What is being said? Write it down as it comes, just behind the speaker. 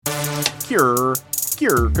Cure.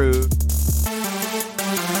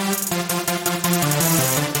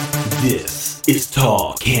 This is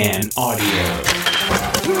Tall Can Audio.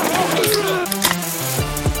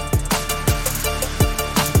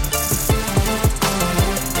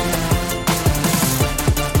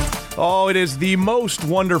 Oh, it is the most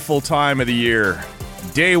wonderful time of the year.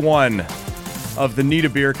 Day one of the Nita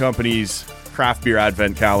Beer Company's craft beer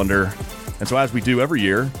advent calendar. And so as we do every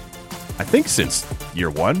year, I think since year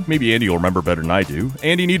one, maybe Andy will remember better than I do.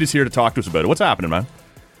 Andy Nita's here to talk to us about it. What's happening, man?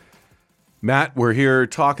 Matt, we're here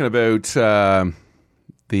talking about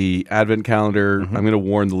the advent calendar. I'm going to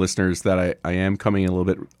warn the listeners that I am coming in a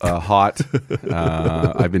little bit hot.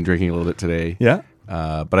 I've been drinking a little bit today. Yeah?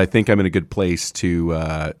 But I think I'm in a good place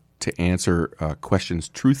to answer questions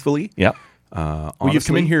truthfully. Yeah. Well, you've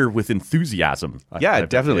come in here with enthusiasm.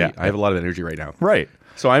 Definitely. Yeah. I have a lot of energy right now. Right.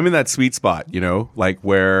 So I'm in that sweet spot, like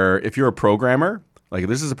where if you're a programmer, like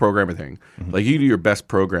this is a programmer thing, like you do your best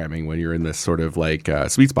programming when you're in this sort of like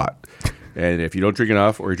sweet spot. And if you don't drink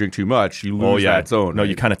enough or you drink too much, you lose that zone. No, right?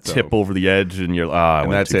 you kind of tip over the edge and you're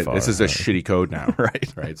and that's it. Far. This is a shitty code now.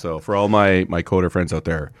 Right. So for all my coder friends out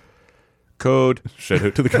there, code. Shout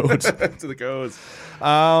out to the codes. To the codes.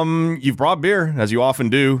 You've brought beer, as you often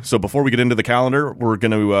do. So before we get into the calendar, we're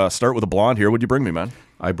going to start with a blonde here. What'd you bring me, man?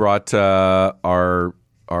 I brought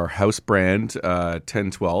our house brand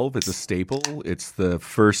 1012. It's a staple. It's the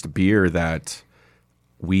first beer that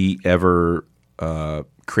we ever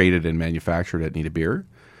created and manufactured at Nita Beer.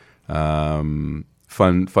 Fun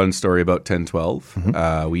story about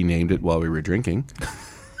 1012. We named it while we were drinking.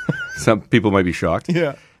 Some people might be shocked.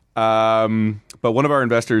 Yeah. But one of our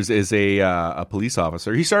investors is a police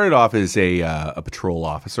officer. He started off as a patrol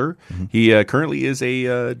officer. He currently is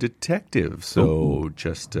a detective. So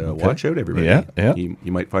just watch out, everybody. Yeah. You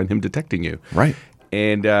might find him detecting you. Right.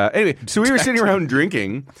 And anyway, so we were sitting around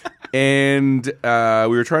drinking, and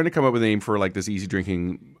we were trying to come up with a name for like this easy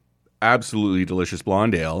drinking, absolutely delicious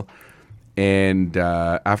blonde ale. And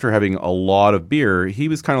after having a lot of beer, he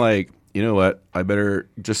was kind of like, you know what? I better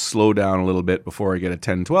just slow down a little bit before I get a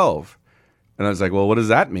 10-12. And I was like, well, what does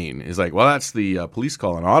that mean? He's like, well, that's the police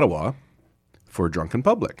call in Ottawa for drunken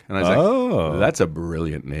public. And I was like, that's a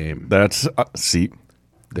brilliant name. That's,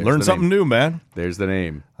 learn something new, man. There's the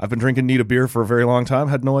name. I've been drinking Nita beer for a very long time.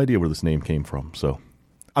 Had no idea where this name came from. So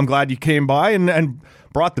I'm glad you came by and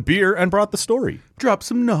brought the beer and brought the story. Drop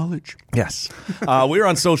some knowledge. Yes. We're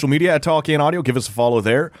on social media at Tall Can Audio. Give us a follow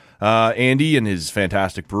there. Andy and his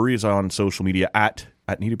fantastic brewery is on social media at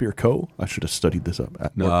Nita Beer Co. I should have studied this up.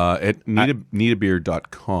 At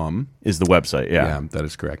nitabeer.com is the website. Yeah, that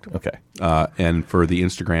is correct. Okay. And for the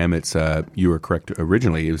Instagram, it's you were correct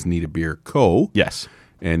originally. It was Nita Beer Co. Yes.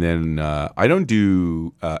 And then I don't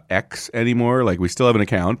do X anymore. Like we still have an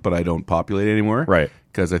account, but I don't populate anymore. Right.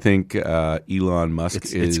 Because I think Elon Musk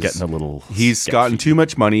it's getting a little He's sketchy. Gotten too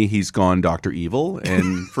much money. He's gone Dr. Evil.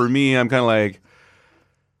 And for me, I'm kind of like,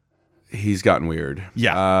 he's gotten weird.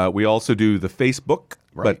 Yeah. We also do the Facebook,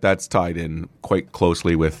 but that's tied in quite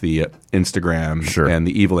closely with the Instagram and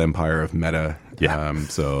the evil empire of Meta. Yeah.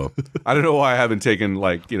 So I don't know why I haven't taken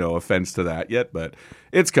offense to that yet, but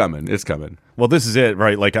it's coming. It's coming. Well, this is it,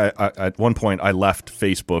 right? Like I at one point I left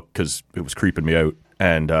Facebook because it was creeping me out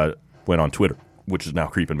and went on Twitter, which is now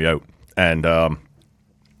creeping me out. And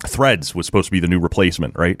Threads was supposed to be the new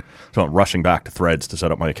replacement, right? So I'm rushing back to Threads to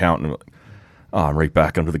set up my account and I'm right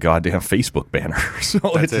back under the goddamn Facebook banner. So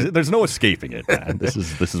there's no escaping it, man. This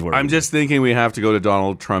is where I'm just thinking we have to go to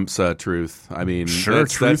Donald Trump's Truth. I mean,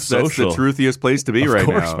 that's Truth the Social. truthiest place to be right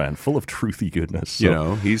now. Of course, man. Full of truthy goodness.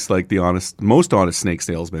 So. He's like the most honest snake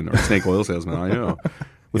salesman or snake oil salesman I know.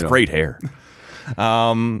 With great hair.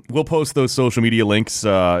 We'll post those social media links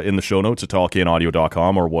in the show notes at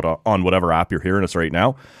tallcanaudio.com or on whatever app you're hearing us right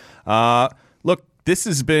now. Look, this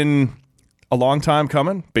has been a long time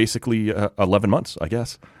coming, basically 11 months, I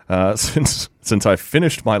guess, since I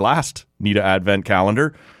finished my last Nita Advent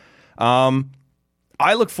calendar.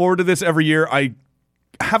 I look forward to this every year. I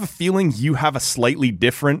have a feeling you have a slightly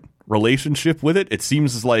different relationship with it. It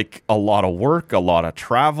seems like a lot of work, a lot of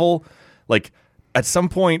travel. Like at some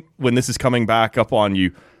point when this is coming back up on you,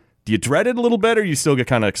 do you dread it a little bit or you still get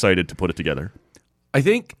kind of excited to put it together? I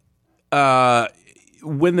think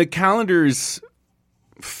when the calendar's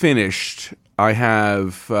finished,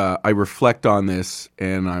 I reflect on this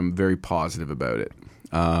and I'm very positive about it.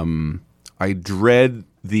 I dread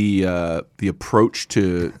the approach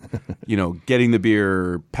to getting the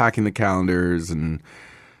beer, packing the calendars, and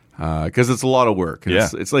because it's a lot of work. And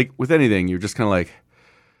it's like with anything, you're just kind of like,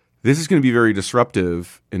 this is going to be very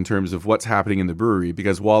disruptive in terms of what's happening in the brewery,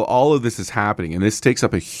 because while all of this is happening, and this takes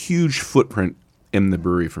up a huge footprint in the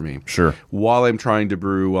brewery for me. Sure. While I'm trying to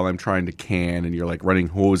brew, while I'm trying to can, and you're like running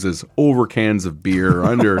hoses over cans of beer,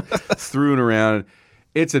 under, through and around.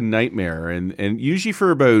 It's a nightmare. And usually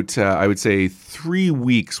for about, I would say, 3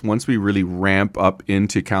 weeks, once we really ramp up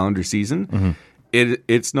into calendar season,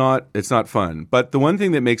 it's not fun. But the one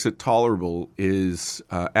thing that makes it tolerable is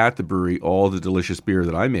at the brewery, all the delicious beer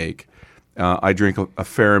that I make. I drink a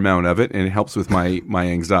fair amount of it, and it helps with my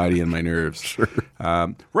anxiety and my nerves. Sure.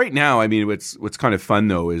 Right now, I mean, what's kind of fun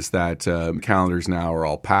though is that calendars now are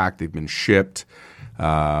all packed; they've been shipped.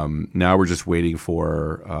 Now we're just waiting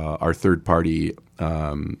for our third party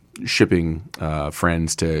shipping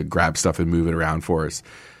friends to grab stuff and move it around for us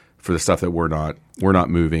for the stuff that we're not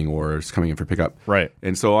moving or is coming in for pickup. Right.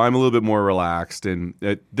 And so I'm a little bit more relaxed, and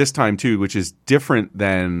at this time too, which is different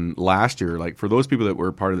than last year. Like for those people that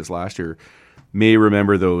were part of this last year, may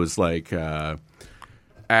remember those like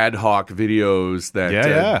ad hoc videos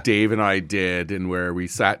that Dave and I did, and where we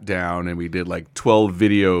sat down and we did like 12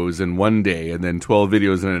 videos in one day and then 12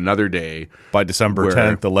 videos in another day. By December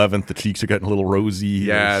 10th, 11th, the cheeks are getting a little rosy.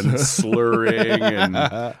 Yeah, and slurring, and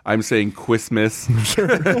I'm saying Quizmas,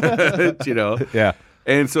 you know. Yeah.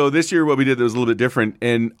 And so this year what we did that was a little bit different,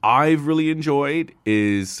 and I've really enjoyed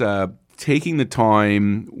is taking the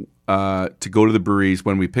time to go to the breweries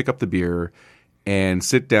when we pick up the beer and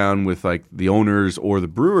sit down with like the owners or the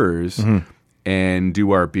brewers and do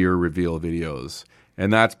our beer reveal videos.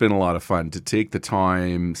 And that's been a lot of fun to take the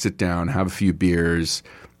time, sit down, have a few beers,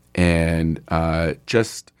 and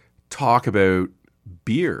just talk about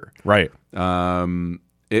beer. Right. And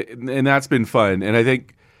that's been fun. And I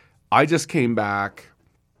think I just came back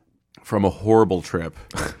from a horrible trip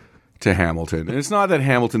to Hamilton. And it's not that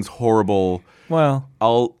Hamilton's horrible. Well,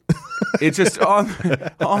 it's just on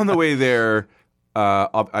the way there.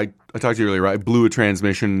 I talked to you earlier, right? I blew a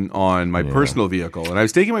transmission on my personal vehicle. And I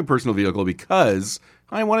was taking my personal vehicle because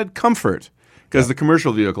I wanted comfort. Because the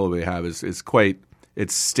commercial vehicle we have is quite,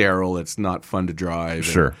 it's sterile. It's not fun to drive.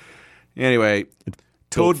 Sure. And anyway,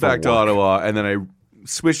 towed back to Ottawa, and then I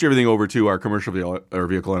switched everything over to our commercial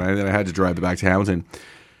vehicle, and then I had to drive it back to Hamilton,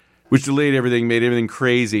 which delayed everything, made everything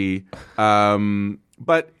crazy.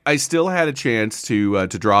 But I still had a chance to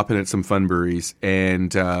drop in at some fun breweries,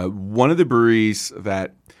 and one of the breweries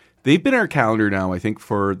that they've been on our calendar now, I think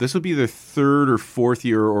for this would be the third or fourth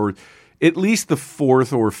year, or at least the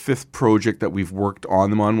fourth or fifth project that we've worked on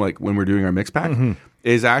them on, like when we're doing our mix pack,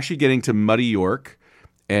 is actually getting to Muddy York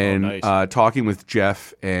and talking with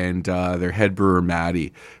Jeff and their head brewer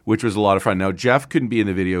Maddie, which was a lot of fun. Now Jeff couldn't be in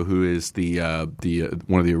the video, who is the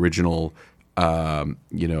one of the original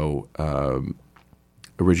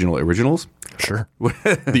originals. Sure.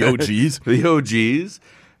 The OGs. The OGs.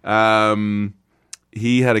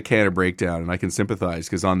 He had a canner breakdown, and I can sympathize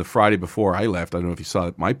because on the Friday before I left, I don't know if you saw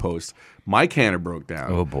my post, my canner broke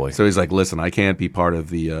down. Oh boy! So he's like, "Listen, I can't be part of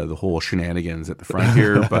the whole shenanigans at the front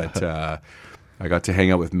here," but I got to hang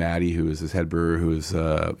out with Maddie, who is his head brewer, who is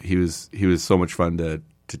he was so much fun to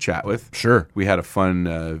chat with. Sure. We had a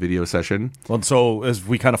fun video session. Well, so as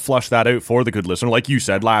we kind of flush that out for the good listener, like you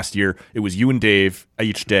said, last year, it was you and Dave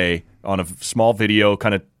each day on a small video,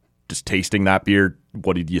 kind of just tasting that beer.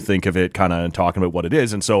 What did you think of it? Kind of talking about what it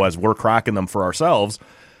is. And so as we're cracking them for ourselves,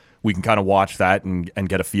 we can kind of watch that and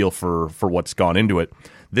get a feel for what's gone into it.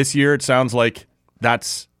 This year, it sounds like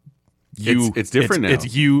that's you. It's different now.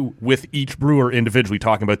 It's you with each brewer individually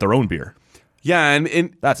talking about their own beer. Yeah,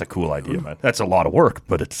 and that's a cool idea, man. That's a lot of work,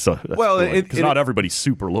 but it's well, because not everybody's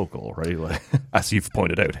super local, right? Like, as you've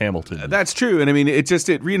pointed out, Hamilton. That's true, and I mean,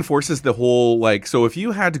 it reinforces the whole like. So if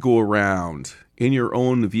you had to go around in your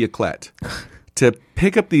own vehiclette to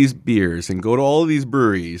pick up these beers and go to all of these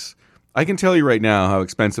breweries, I can tell you right now how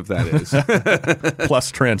expensive that is.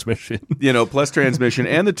 Plus transmission, plus transmission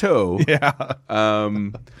and the tow. Yeah.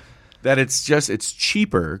 That it's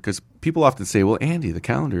cheaper because people often say, "Well, Andy, the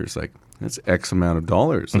calendar is like." That's X amount of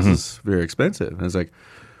dollars. This is very expensive. And it's like,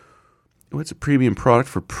 it's a premium product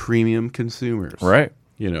for premium consumers. Right.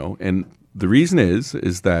 And the reason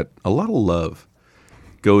is that a lot of love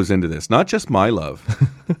goes into this. Not just my love,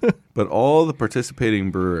 but all the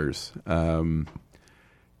participating brewers.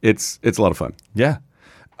 It's a lot of fun. Yeah.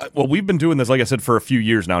 Well, we've been doing this, like I said, for a few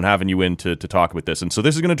years now and having you in to talk about this. And so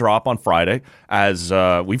this is going to drop on Friday as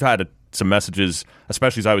we've had some messages,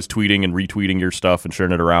 especially as I was tweeting and retweeting your stuff and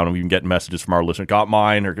sharing it around, and we've been getting messages from our listeners, got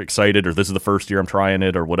mine, or excited, or this is the first year I'm trying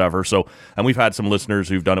it, or whatever. So, and we've had some listeners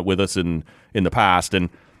who've done it with us in the past, and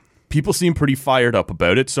people seem pretty fired up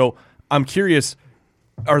about it. So I'm curious,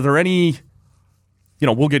 are there any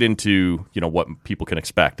we'll get into, what people can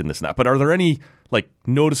expect and this and that. But are there any like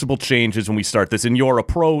noticeable changes when we start this in your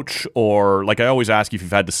approach, or like I always ask you if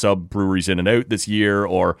you've had to sub breweries in and out this year,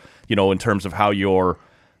 or, in terms of how you're,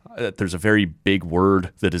 there's a very big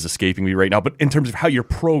word that is escaping me right now, but in terms of how you're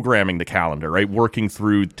programming the calendar, right? Working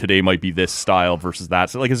through today might be this style versus that.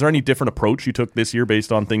 So like, is there any different approach you took this year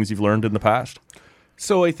based on things you've learned in the past?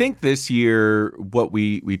 So I think this year what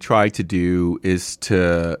we try to do is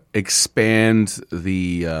to expand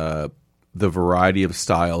the variety of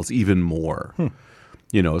styles even more.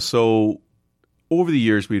 So over the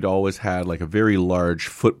years we'd always had like a very large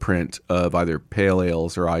footprint of either pale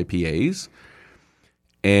ales or IPAs.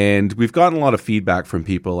 And we've gotten a lot of feedback from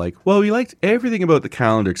people like, well, we liked everything about the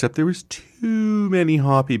calendar except there was too many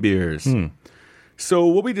hoppy beers. So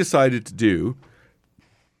what we decided to do,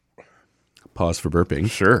 pause for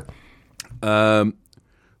burping. Sure.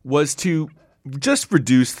 Was to just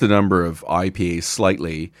reduce the number of IPAs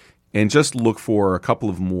slightly and just look for a couple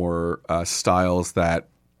of more styles that,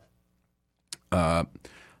 I'm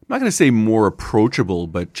not going to say more approachable,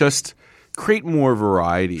 but just create more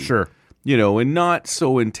variety. Sure. And not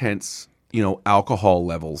so intense, alcohol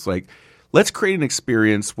levels. Like, let's create an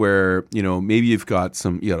experience where, maybe you got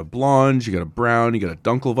a blonde, you got a brown, you got a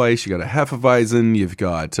Dunkelweiss, you got a Hefeweizen, you've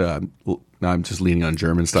got, now I'm just leaning on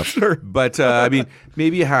German stuff. Sure. But,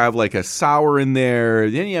 maybe you have like a sour in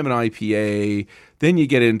there, then you have an IPA, then you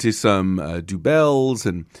get into some Dubels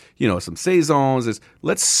and, some Saisons.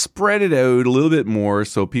 Let's spread it out a little bit more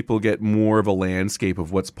so people get more of a landscape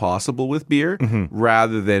of what's possible with beer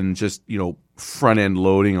rather than just, front-end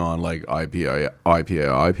loading on like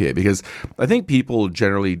IPA. Because I think people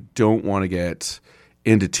generally don't want to get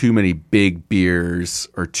into too many big beers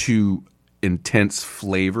or too intense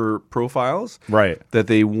flavor profiles. Right. That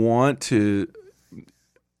they want to...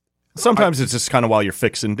 Sometimes it's just kind of while you're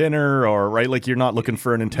fixing dinner, or right, like you're not looking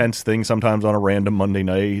for an intense thing sometimes on a random Monday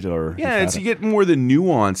night, or you get more the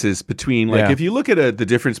nuances between if you look at the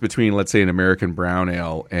difference between, let's say, an American brown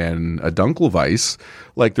ale and a Dunkelweiss,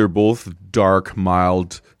 like they're both dark,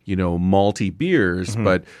 mild, malty beers,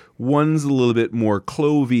 but one's a little bit more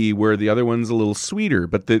clovey where the other one's a little sweeter,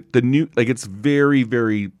 but the new, like, it's very,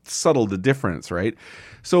 very subtle, the difference, right?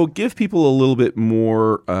 So give people a little bit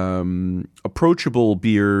more approachable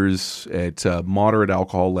beers at moderate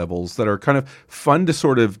alcohol levels that are kind of fun to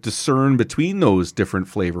sort of discern between those different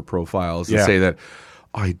flavor profiles and say that,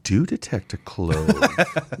 I do detect a clove, and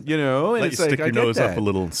Let it's you stick like, your nose up a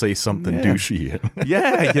little and say something douchey.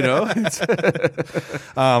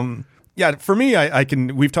 For me, I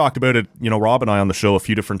can. We've talked about it. Rob and I on the show a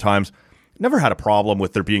few different times. Never had a problem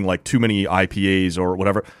with there being like too many IPAs or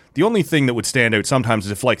whatever. The only thing that would stand out sometimes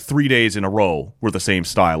is if like 3 days in a row were the same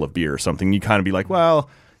style of beer or something. You kind of be like, well,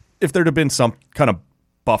 if there'd have been some kind of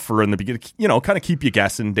buffer in the beginning, kind of keep you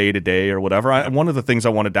guessing day to day or whatever. One of the things I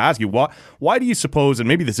wanted to ask you, why do you suppose, and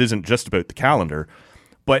maybe this isn't just about the calendar,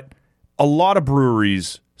 but a lot of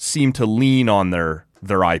breweries seem to lean on their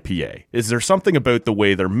IPA. Is there something about the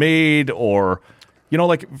way they're made, or...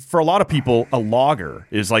 like for a lot of people, a lager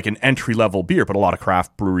is like an entry-level beer, but a lot of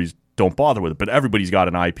craft breweries don't bother with it. But everybody's got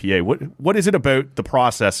an IPA. What is it about the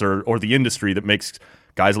process or the industry that makes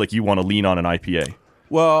guys like you want to lean on an IPA?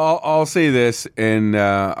 Well, I'll say this, and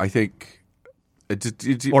I think...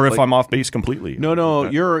 or if I'm off base completely. No,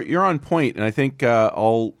 you're on point, and I think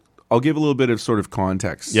I'll give a little bit of sort of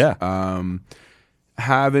context. Yeah.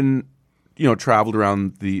 Having, traveled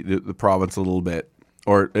around the province a little bit,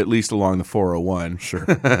 or at least along the 401. Sure.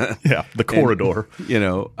 Yeah, the corridor.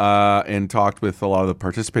 And talked with a lot of the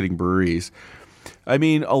participating breweries. I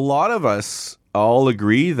mean, a lot of us all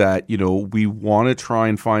agree that, we want to try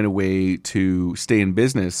and find a way to stay in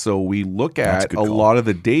business. So we look at a lot of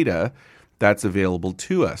the data that's available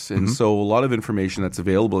to us. And so a lot of information that's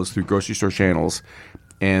available is through grocery store channels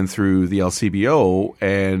and through the LCBO.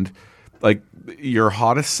 And like, your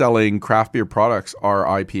hottest selling craft beer products are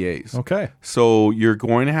IPAs. Okay. So you're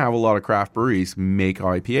going to have a lot of craft breweries make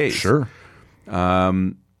IPAs. Sure.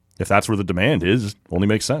 If that's where the demand is, only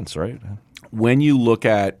makes sense, right? When you look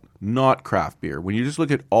at not craft beer, when you just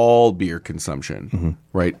look at all beer consumption,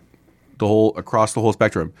 right, across the whole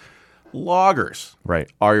spectrum, lagers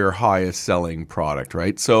are your highest selling product,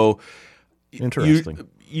 right? So interesting.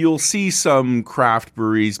 You'll see some craft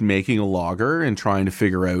breweries making a lager and trying to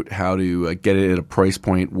figure out how to get it at a price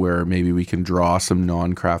point where maybe we can draw some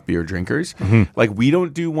non-craft beer drinkers. Like, we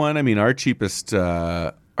don't do one. I mean, our cheapest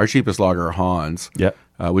our cheapest lager, Hans. Yeah.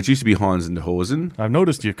 Which used to be Hans and Hosen. I've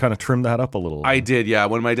noticed you kind of trimmed that up a little. I did, yeah.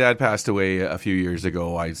 When my dad passed away a few years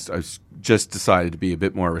ago, I just decided to be a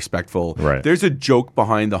bit more respectful. Right. There's a joke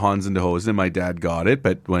behind the Hans and Hosen. My dad got it,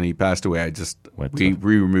 but when he passed away, we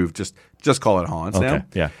removed just call it Hans now.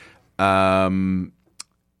 Yeah.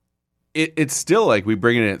 It's still like we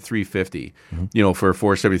bring it in at $3.50, for a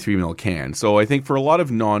 473 ml can. So I think for a lot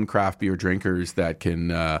of non-craft beer drinkers that can,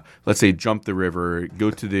 let's say, jump the river,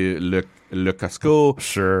 go to the Le Casco,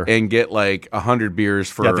 Sure. and get like 100 beers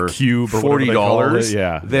for the cube or whatever they call it.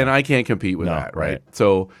 $40, then I can't compete with that, right?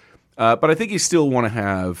 So, but I think you still want to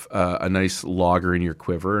have a nice lager in your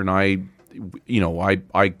quiver, and I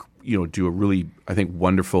do a really, I think,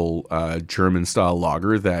 wonderful German style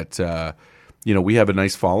lager that. We have a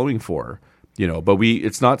nice following for, but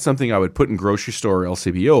it's not something I would put in grocery store or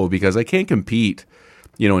LCBO because I can't compete,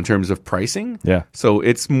 in terms of pricing. Yeah. So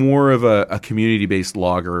it's more of a community-based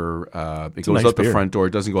lager. It goes nice out the beer. front door.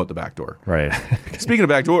 It doesn't go out the back door. Right. Speaking of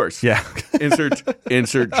back doors. Yeah.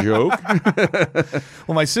 insert joke.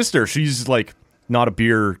 Well, my sister, she's like not a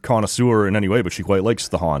beer connoisseur in any way, but she quite likes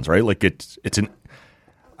the Hans, right? Like it's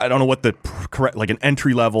I don't know what the correct, like an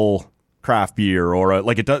entry level craft beer or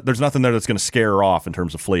there's nothing there that's going to scare her off in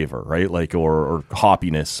terms of flavor, right? Like or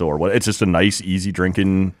hoppiness or what. It's just a nice, easy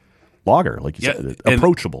drinking lager, like you said,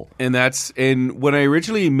 approachable. And when I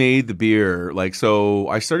originally made the beer, so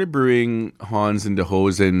I started brewing Hans and de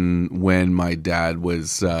Hosen when my dad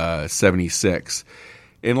was 76.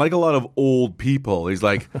 And like a lot of old people, he's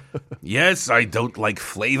like, yes, I don't like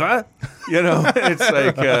flavor. It's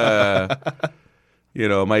like,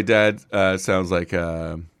 my dad sounds like,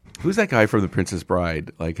 who's that guy from The Princess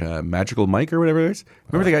Bride? Like Magical Mike or whatever it is?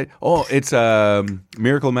 Remember the guy? Oh, it's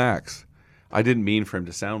Miracle Max. I didn't mean for him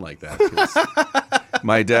to sound like that. 'Cause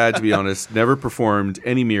my dad, to be honest, never performed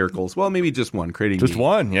any miracles. Well, maybe just one, creating Just me.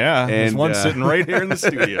 one, yeah. There's one sitting right here in the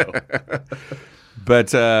studio.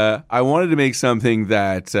 But I wanted to make something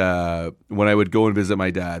that when I would go and visit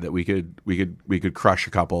my dad, that we could crush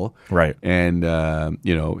a couple, Right. And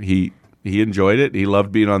he enjoyed it. He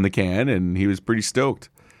loved being on the can, and he was pretty stoked.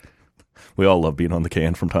 We all love being on the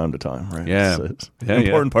can from time to time, right? Yeah. It's an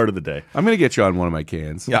important part of the day. I'm going to get you on one of my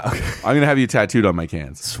cans. Yeah. I'm going to have you tattooed on my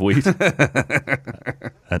cans. Sweet.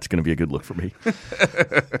 That's going to be a good look for me.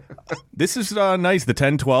 This is nice. The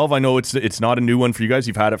 1012. I know it's not a new one for you guys.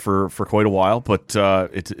 You've had it for quite a while, but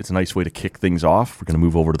it's a nice way to kick things off. We're going to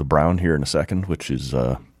move over to the brown here in a second, which is,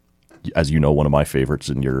 as you know, one of my favorites.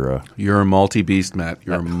 And you're a multi-beast, Matt.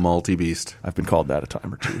 You're a multi-beast. I've been called that a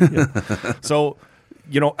time or two. Yeah. So,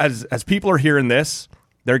 as people are hearing this,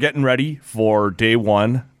 they're getting ready for day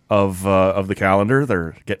one of the calendar.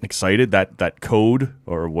 They're getting excited. That code,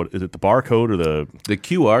 or what is it? The barcode or the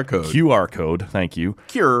QR code? QR code. Thank you.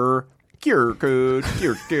 QR code.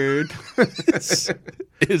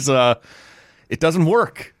 is it doesn't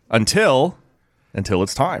work until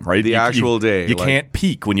it's time, right? The actual day. You can't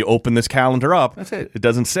peek when you open this calendar up. That's it. It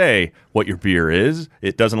doesn't say what your beer is.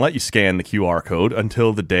 It doesn't let you scan the QR code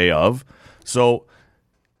until the day of. So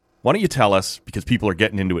why don't you tell us, because people are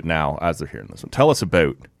getting into it now as they're hearing this one, tell us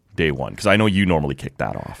about day one, because I know you normally kick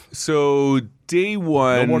that off. So day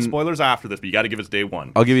one... No more spoilers after this, but you got to give us day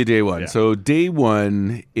one. I'll give you day one. Yeah. So day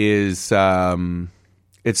one is...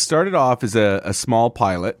 it started off as a small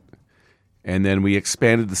pilot, and then we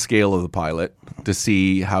expanded the scale of the pilot to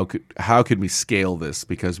see how could we scale this,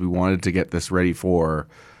 because we wanted to get this ready for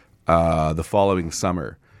the following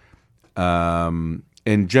summer. And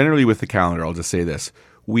generally with the calendar, I'll just say this.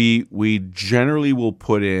 We generally will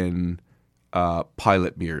put in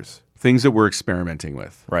pilot beers, things that we're experimenting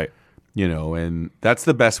with. Right. And that's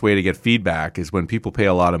the best way to get feedback, is when people pay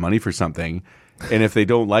a lot of money for something, and if they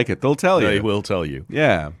don't like it, they'll tell you. They will tell you.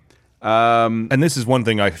 Yeah. And this is one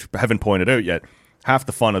thing I haven't pointed out yet. Half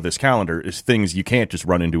the fun of this calendar is things you can't just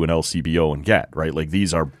run into an LCBO and get, right? Like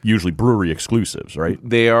these are usually brewery exclusives, right?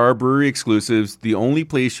 They are brewery exclusives. The only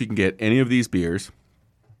place you can get any of these beers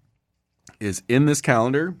is in this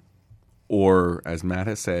calendar, or, as Matt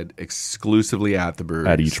has said, exclusively at the brewery.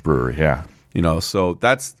 At each brewery, yeah. So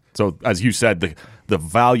that's... So, as you said, the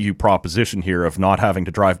value proposition here of not having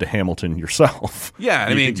to drive to Hamilton yourself. Yeah,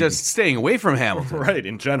 I mean, just staying away from Hamilton. Right,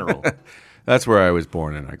 in general. That's where I was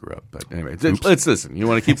born and I grew up. But anyway, let's listen. You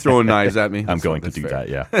want to keep throwing knives at me? I'm going to do fair. that,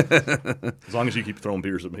 yeah. As long as you keep throwing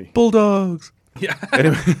beers at me. Bulldogs. Yeah.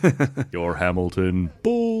 Anyway. Your Hamilton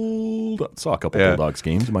Bulldog. Saw a couple Bulldogs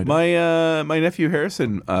games. My nephew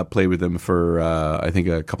Harrison played with them for, I think,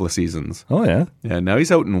 a couple of seasons. Oh, yeah? Yeah, now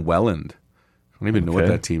he's out in Welland. I don't even know what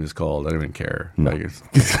that team is called. I don't even care. No.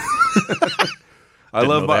 I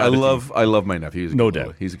love my nephew. No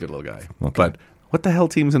doubt. He's a good little guy. Okay. But What the hell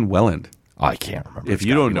team's in Welland? I can't remember. If It's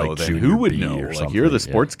you gotta don't be, know, like, then Junior who would B know? or Like, something. you're the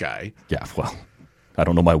sports guy. Yeah, well, I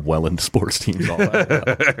don't know my Welland sports teams all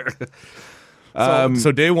that well.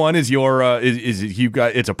 So day one is your is you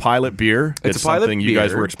got it's a pilot beer. It's a pilot something you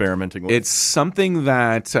guys beer. were experimenting with. It's something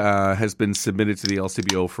that has been submitted to the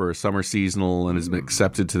LCBO for a summer seasonal and has been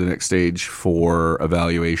accepted to the next stage for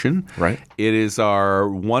evaluation. Right. It is our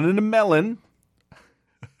one in a melon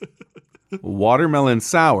watermelon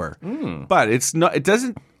sour, but it's not. It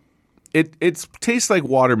doesn't. It tastes like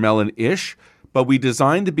watermelon-ish, but we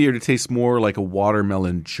designed the beer to taste more like a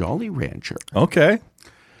watermelon Jolly Rancher. Okay.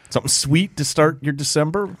 Something sweet to start your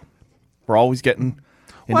December. We're always getting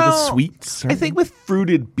into the sweets. I think with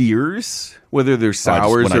fruited beers, whether they're when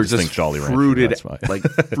sours I or just think just Jolly Rancher, fruited, that's fine. like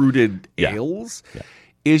fruited Yeah. ales,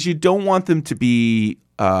 is you don't want them to be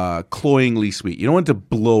cloyingly sweet. You don't want it to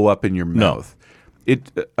blow up in your mouth.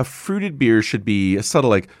 A fruited beer should be a subtle,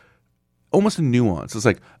 like almost a nuance. It's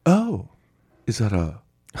like, oh, is that a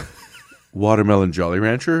watermelon Jolly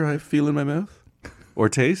Rancher I feel in my mouth? Or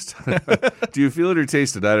taste? Do you feel it or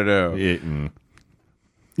taste it? I don't know.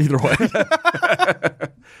 Either way.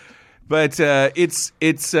 But it's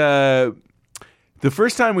the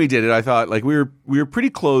first time we did it, I thought like we were pretty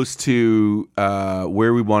close to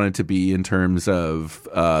where we wanted to be in terms of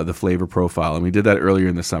the flavor profile, and we did that earlier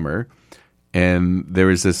in the summer. And there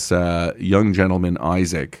was this young gentleman,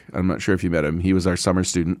 Isaac. I'm not sure if you met him. He was our summer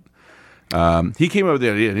student. He came up with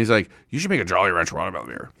the idea, and he's like, "You should make a Jolly Rancher watermelon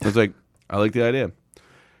beer." I was like, "I like the idea."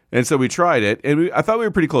 And so we tried it, and I thought we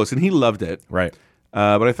were pretty close, and he loved it. Right.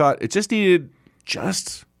 But I thought it just needed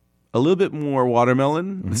just a little bit more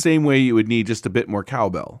watermelon, the same way you would need just a bit more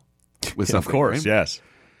cowbell with something. Of course, right? yes.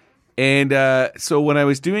 And so when I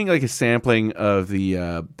was doing like a sampling of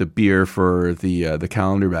the beer for the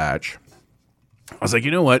calendar batch, I was like,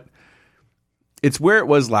 you know what? It's where it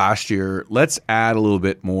was last year. Let's add a little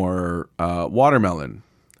bit more watermelon.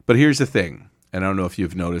 But here's the thing, and I don't know if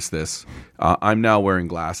you've noticed this. I'm now wearing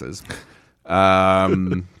glasses.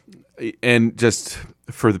 And just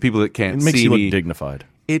for the people that can't It makes see you look me, dignified.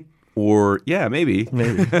 maybe.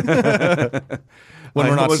 When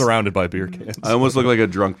we're not surrounded by beer cans. I almost look like a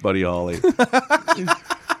drunk Buddy Holly.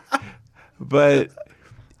 But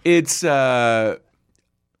it's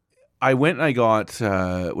I went and I got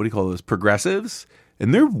what do you call those, progressives,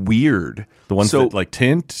 and they're weird. The ones that like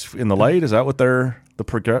tint in the light, is that what they're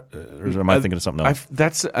or am I thinking of something else?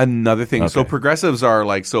 That's another thing. So Okay. progressives are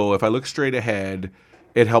like, so if I look straight ahead,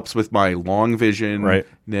 it helps with my long vision. Right.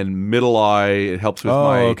 And then middle eye, it helps with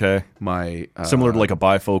my Similar to like a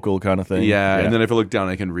bifocal kind of thing. yeah, and then if I look down,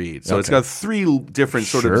 I can read. So it's Okay. got three different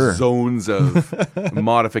sort Sure. of zones of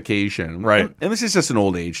modification. Right. And this is just an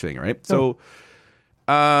old age thing, right? So,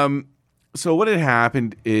 so what had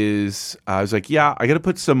happened is I was like, yeah, I got to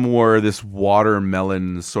put some more of this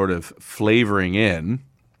watermelon sort of flavoring in,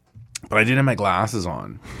 but I didn't have my glasses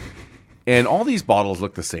on. And all these bottles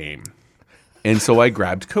look the same. And so I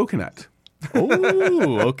grabbed coconut.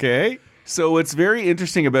 Ooh, okay. So what's very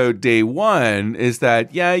interesting about day one is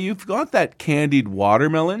that, yeah, you've got that candied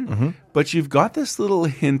watermelon, but you've got this little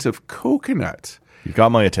hint of coconut. You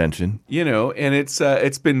got my attention. You know, and it's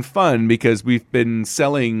been fun because we've been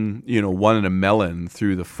selling, one in a melon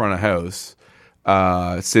through the front of house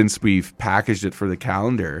since we've packaged it for the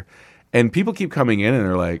calendar. And people keep coming in and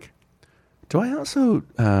they're like, do I also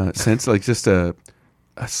sense like just a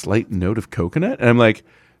slight note of coconut? And I'm like,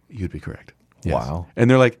 you'd be correct. Yes. Wow. And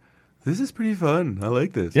they're like, this is pretty fun. I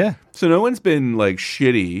like this. Yeah. So no one's been like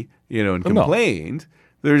shitty, and complained.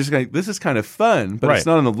 They're just like, this is kind of fun, but it's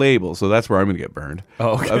Right. not on the label, so that's where I'm going to get burned.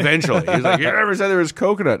 Oh, okay. Eventually. He's like, you never said there was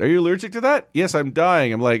coconut. Are you allergic to that? Yes, I'm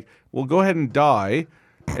dying. I'm like, well, go ahead and die.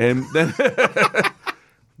 And then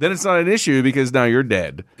then it's not an issue because now you're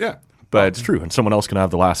dead. Yeah. But It's true. And someone else can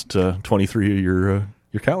have the last 23 of your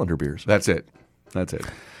calendar beers. that's it. That's it.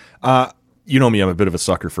 You know me, I'm a bit of a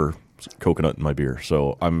sucker for coconut in my beer,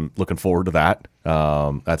 so I'm looking forward to that.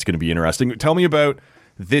 That's going to be interesting. Tell me about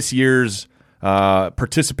this year's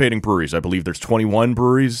participating breweries. I believe there's 21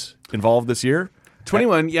 breweries involved this year.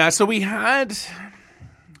 21, yeah. So we had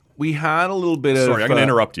a little bit of... Sorry, I'm going to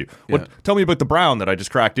interrupt you. yeah. Tell me about the brown that I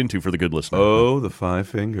just cracked into for the good listener. Oh, the Five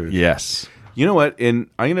Fingers. Yes. You know what? And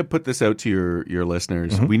I'm going to put this out to your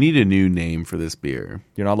listeners. We need a new name for this beer.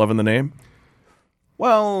 You're not loving the name?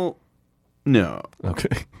 Well, no.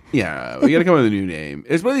 Okay. Yeah, we got to come up with a new name.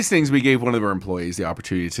 It's one of these things. We gave one of our employees the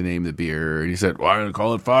opportunity to name the beer, and he said, "Well, I'm going to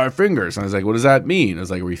call it Five Fingers." And I was like, "What does that mean?" I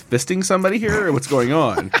was like, "Are we fisting somebody here, or what's going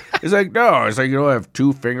on?" He's like, "No." It's like, I have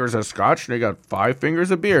 2 fingers of scotch, and they got 5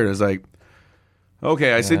 fingers of beer. And I was like,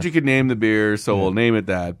 "Okay, I said you could name the beer, so we'll name it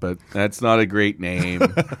that, but that's not a great name."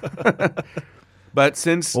 But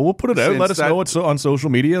since Well, we'll put it out. Let us that- know it's on social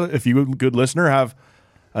media. If you, good listener, have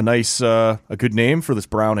a nice, a good name for this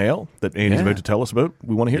brown ale that Andy's about to tell us about,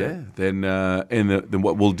 we want to hear it. Then then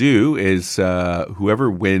what we'll do is whoever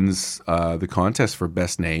wins the contest for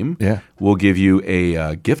best name, we'll give you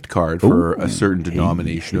a gift card for a certain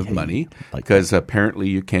denomination of money, because apparently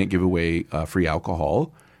you can't give away free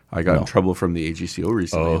alcohol. I got in trouble from the AGCO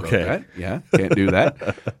recently about that. Yeah, can't do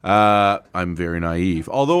that. I'm very naive.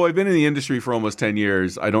 Although I've been in the industry for almost 10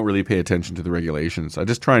 years, I don't really pay attention to the regulations. I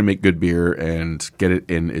just try and make good beer and get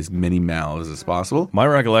it in as many mouths as possible. My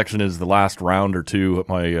recollection is the last round or two at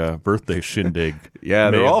my birthday shindig.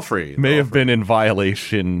 They're all free. May have been in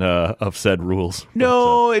violation of said rules.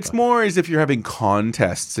 No, it's more as if you're having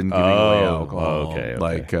contests and giving away alcohol.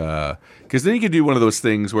 Okay. Because then you could do one of those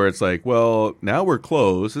things where it's like, well, now we're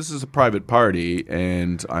closed. This is a private party,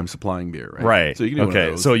 and I'm supplying beer, right? Right. So you can do one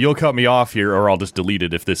of those. So you'll cut me off here, or I'll just delete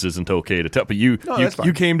it if this isn't okay to tell. But you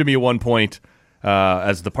came to me at one point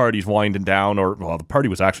as the party's winding down, the party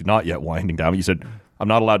was actually not yet winding down. You said, I'm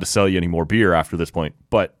not allowed to sell you any more beer after this point,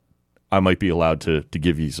 but I might be allowed to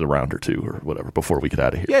give you a round or two or whatever before we get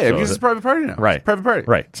out of here. Yeah, because it's a private party now. Right. It's a private party.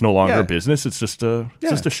 Right. It's no longer a business. It's just a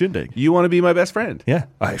shindig. You want to be my best friend. Yeah.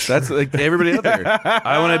 That's like everybody out there.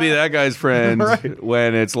 I want to be that guy's friend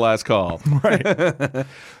when it's last call. Right.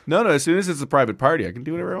 No, as soon as it's a private party, I can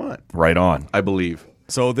do whatever I want. Right on. I believe.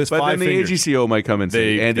 So this But five then the fingers, AGCO might come and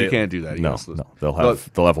say, Andy can't do that. No.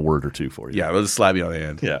 They'll have a word or two for you. Yeah, they'll just slap you on the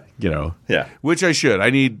hand. Yeah. Yeah. Which I should. I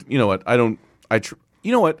need, you know what,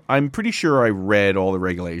 you know what? I'm pretty sure I read all the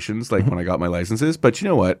regulations, like when I got my licenses. But you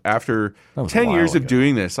know what? After 10 years of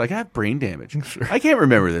doing this, like I have brain damage. Sure. I can't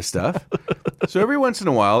remember this stuff. So every once in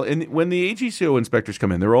a while, and when the AGCO inspectors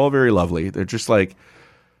come in, they're all very lovely. They're just like,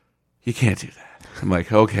 you can't do that. I'm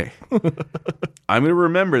like, okay, I'm going to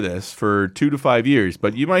remember this for 2 to 5 years,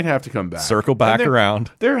 but you might have to come back. Circle back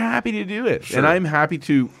around. They're happy to do it, and I'm happy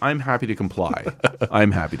to comply.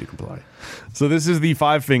 I'm happy to comply. So this is the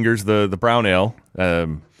Five Fingers, the brown ale.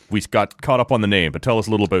 We got caught up on the name, but tell us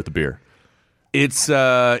a little about the beer. It's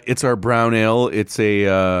our brown ale. It's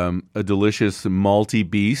a delicious malty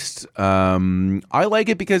beast. I like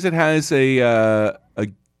it because it has a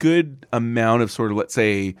good amount of sort of, let's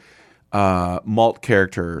say, malt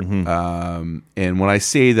character. And when I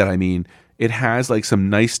say that, I mean it has like some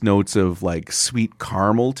nice notes of like sweet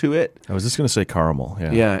caramel to it. I was just going to say caramel.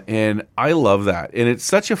 Yeah, and I love that. And it's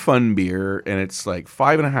such a fun beer, and it's like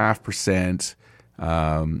 5.5%.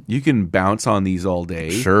 You can bounce on these all day.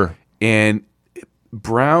 Sure. And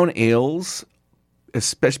brown ales,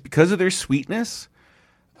 especially because of their sweetness,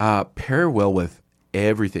 pair well with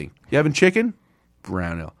everything. You having chicken?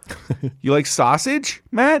 Brown ale. You like sausage,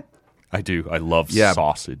 Matt? I do. I love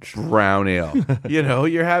sausage. Brown ale.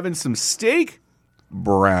 You're having some steak?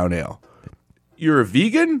 Brown ale. You're a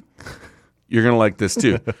vegan? You're going to like this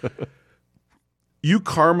too. You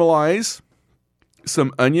caramelize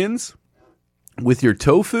some onions with your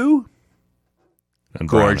tofu? And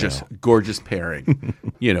gorgeous pairing.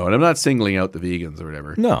 And I'm not singling out the vegans or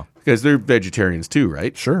whatever. No. Because they're vegetarians too,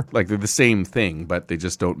 right? Sure. Like they're the same thing, but they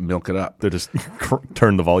just don't milk it up. They just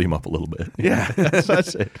turn the volume up a little bit. Yeah.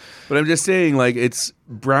 That's it. But I'm just saying, like, it's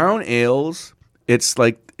brown ales. It's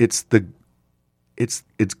like, it's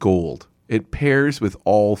gold. It pairs with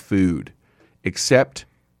all food except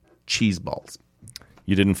cheese balls.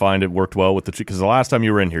 You didn't find it worked well with the cheese? Because the last time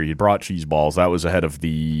you were in here, you brought cheese balls. That was ahead of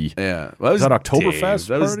the... Yeah. Well, was that Oktoberfest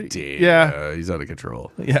That was party? Dave. Yeah. He's out of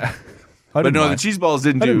control. Yeah. But no, the cheese balls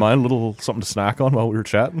didn't I didn't mind a little something to snack on while we were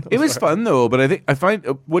chatting. It was fun though, but I find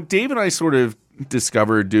what Dave and I sort of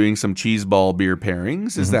discovered doing some cheese ball beer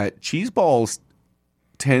pairings is that cheese balls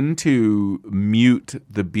tend to mute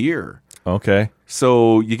the beer. Okay.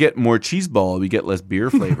 So you get more cheese ball, you get less beer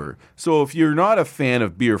flavor. So if you're not a fan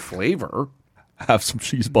of beer flavor, have some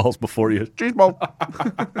cheese balls before you. Cheese ball.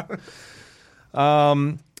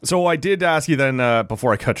 So I did ask you then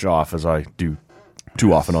before I cut you off, as I do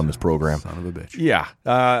too often on this program. Son of a bitch.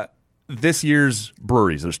 Yeah. This year's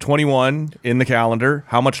breweries, there's 21 in the calendar.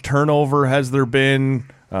 How much turnover has there been?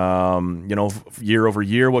 Year over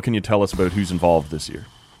year. What can you tell us about who's involved this year?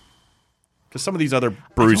 Because some of these other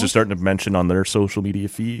breweries are starting to mention on their social media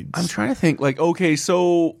feeds. I'm trying to think. Like, okay,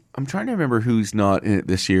 so I'm trying to remember who's not in it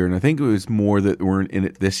this year, and I think it was more that weren't in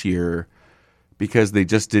it this year because they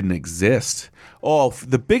just didn't exist. Oh,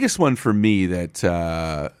 the biggest one for me that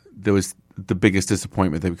there was the biggest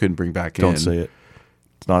disappointment that we couldn't bring back in. Don't say it.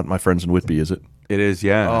 It's not my friends in Whitby, is it? It is,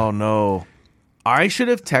 yeah. Oh, no. I should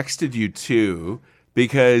have texted you too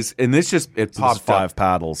because, and this just, it popped up. Five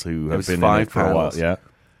Paddles who have been in it for a while. Yeah.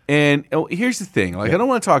 And here's the thing. Like, I don't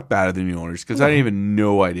want to talk bad of the new owners because I don't even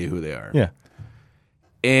no idea who they are. Yeah.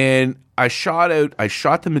 And I shot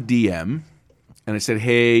them a DM, and I said,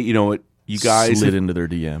 "Hey, you know what, you guys slid into their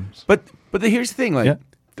DMs." But here's the thing, like,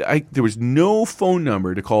 there was no phone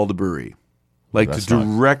number to call the brewery, like to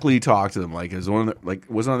directly talk to them, like it wasn't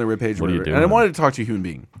on their webpage. What are you doing? And I wanted to talk to a human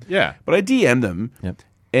being. Yeah, but I DM'd them,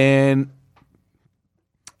 and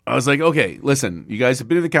I was like, "Okay, listen, you guys have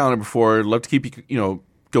been in the calendar before. I'd love to keep you,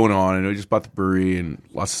 going on. I know you just bought the brewery and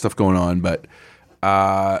lots of stuff going on, but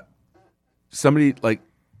somebody like."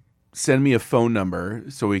 Send me a phone number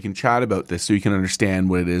so we can chat about this so you can understand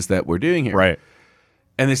what it is that we're doing here." Right.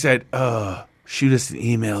 And they said, shoot us an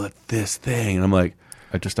email at this thing. And I'm like,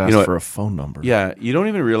 I just asked for a phone number. Yeah, you don't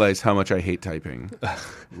even realize how much I hate typing.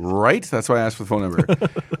 Right? That's why I asked for the phone number. And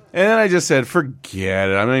then I just said, forget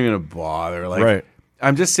it. I'm not even going to bother. Like, right.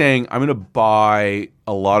 I'm just saying I'm going to buy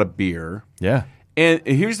a lot of beer. Yeah. And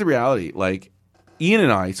here's the reality. Like,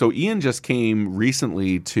 Ian just came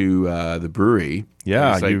recently to the brewery.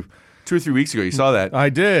 Yeah, like 2 or 3 weeks ago. You saw that. I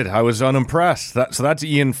did. I was unimpressed. So that's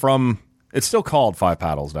Ian from. It's still called Five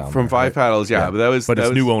Paddles down from there, Five Paddles. Yeah, but it's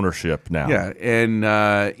new ownership now. Yeah, and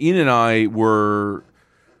Ian and I were.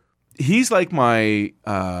 He's like my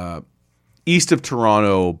east of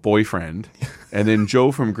Toronto boyfriend, and then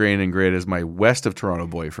Joe from Grain and Grit is my west of Toronto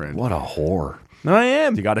boyfriend. What a whore! No, I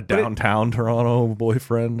am. You got a downtown Toronto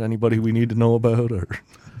boyfriend? Anybody we need to know about? Or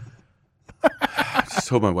I just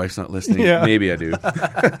hope my wife's not listening. Yeah. Maybe I do.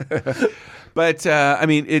 But I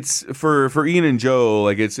mean, it's for Ian and Joe.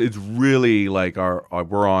 Like it's really like our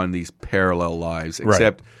we're on these parallel lives.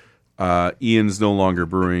 Except Ian's no longer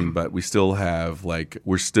brewing, but we still have like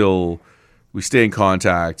we stay in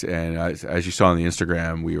contact. And as you saw on the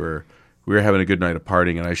Instagram, we were having a good night of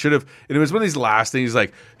partying, and I should have. And it was one of these last things,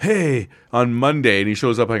 like, "Hey, on Monday," and he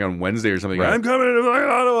shows up like on Wednesday or something. Right. I'm coming to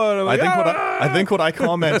Ottawa. I'm like, I think what I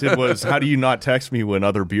commented was, "How do you not text me when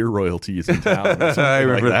other beer royalty is in town?" Or I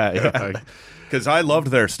remember like that. Because I loved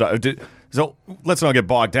their stuff. So let's not get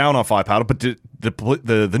bogged down on Five Paddle. But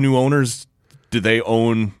the new owners, do they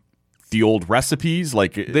own the old recipes?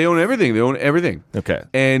 Like they own everything. They own everything. Okay.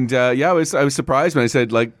 And I was surprised when I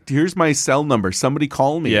said, like, "Here's my cell number. Somebody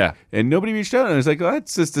call me." Yeah. And nobody reached out. And I was like, well, that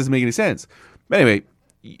just doesn't make any sense. But anyway,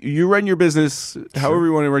 you run your business however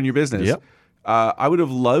you want to run your business. Yep. I would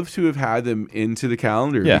have loved to have had them into the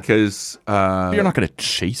calendar because you're not going to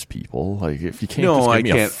chase people. Like if you can't just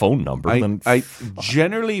give me a phone number, then I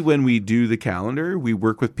generally when we do the calendar, we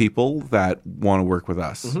work with people that want to work with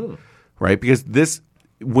us, right? Because this.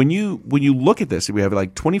 When you look at this, we have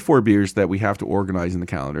like 24 beers that we have to organize in the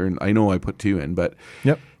calendar, and I know I put 2 in, but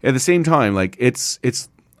at the same time, like it's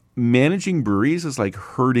managing breweries is like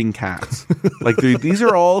herding cats. Like these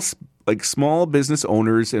are all like small business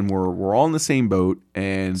owners, and we're all in the same boat.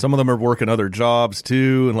 And some of them are working other jobs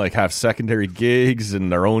too, and like have secondary gigs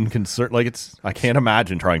and their own concern. Like I can't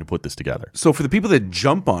imagine trying to put this together. So for the people that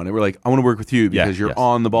jump on it, we're like, I want to work with you because you're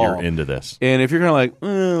on the ball. You're into this. And if you're kind of like,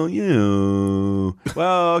 well,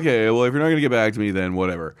 well, okay, well, if you're not going to get back to me, then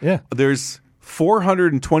whatever. Yeah. There's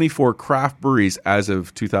 424 craft breweries as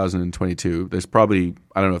of 2022. There's probably,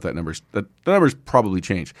 I don't know if the numbers probably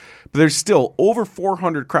changed, but there's still over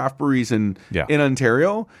 400 craft breweries in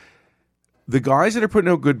Ontario. The guys that are putting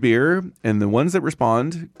out good beer and the ones that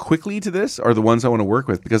respond quickly to this are the ones I want to work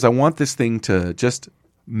with, because I want this thing to just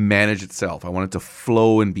manage itself. I want it to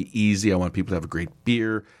flow and be easy. I want people to have a great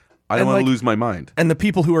beer. I don't want to lose my mind. And the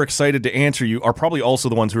people who are excited to answer you are probably also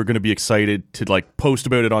the ones who are going to be excited to like post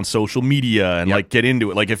about it on social media and like get into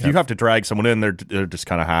it. Like if you have to drag someone in, they're just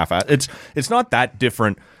kind of half at it. It's not that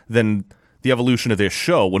different than the evolution of this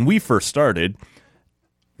show. When we first started,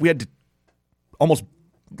 we had to almost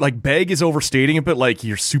like beg is overstating it, but like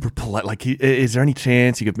you're super polite. Like, is there any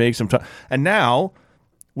chance you could make some time? And now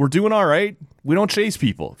we're doing all right. We don't chase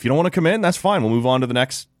people. If you don't want to come in, that's fine. We'll move on to the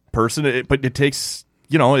next person. But it takes.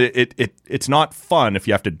 It's not fun if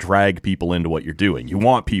you have to drag people into what you're doing. You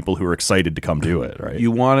want people who are excited to come do it, right?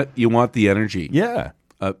 You want it. You want the energy. Yeah.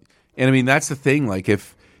 And I mean, that's the thing. Like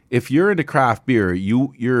if you're into craft beer,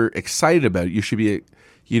 you're excited about it. You should be,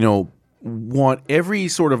 want every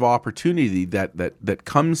sort of opportunity that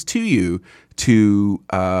comes to you to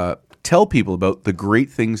tell people about the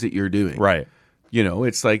great things that you're doing. Right.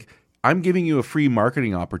 It's like I'm giving you a free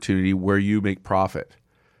marketing opportunity where you make profit.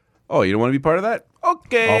 Oh, you don't want to be part of that?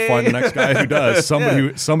 Okay. I'll find the next guy who does.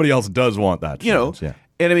 Somebody else does want that.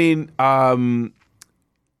 And I mean,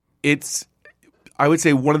 it's, I would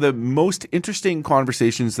say, one of the most interesting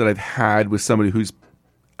conversations that I've had with somebody who's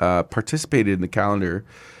participated in the calendar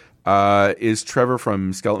is Trevor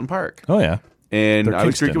from Skeleton Park. Oh, yeah. And I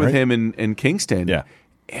was drinking with him in Kingston. Yeah.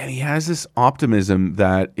 And he has this optimism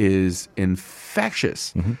that is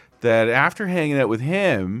infectious. that after hanging out with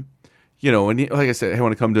him, you know, and like I said, I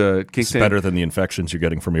want to come to It's Kingston. better than the infections you're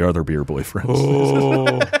getting from your other beer boyfriends.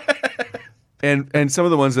 Oh. And some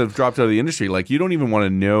of the ones that have dropped out of the industry, like you don't even want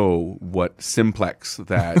to know what Simplex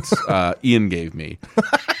that Ian gave me.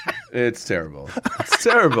 It's terrible. It's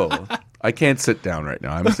terrible. I can't sit down right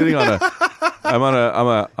now. I'm sitting on a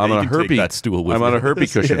herpy. That stool with I'm you. on a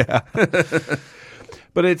herpy cushion. Yeah.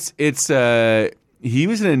 But it's he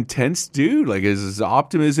was an intense dude. Like his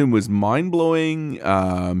optimism was mind blowing.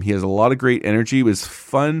 He has a lot of great energy. It was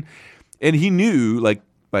fun, and he knew like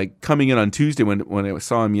coming in on Tuesday when I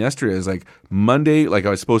saw him yesterday. It was like Monday. Like I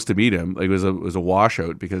was supposed to meet him. Like it was a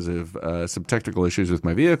washout because of some technical issues with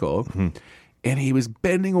my vehicle. Mm-hmm. And he was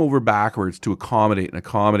bending over backwards to accommodate.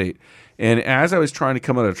 And as I was trying to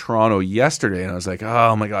come out of Toronto yesterday, and I was like,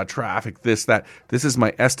 oh my God, traffic, this, that. This is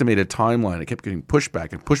my estimated timeline. I kept getting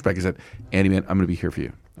pushback. He said, Andy, man, I'm going to be here for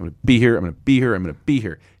you. I'm going to be here. I'm going to be here. I'm going to be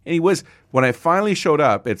here. And he was, when I finally showed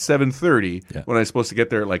up at 7:30, when I was supposed to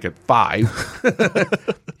get there like at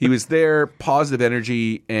 5, he was there, positive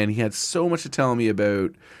energy, and he had so much to tell me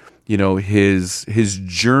about, you know, his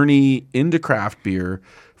journey into craft beer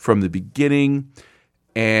from the beginning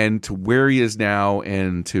and to where he is now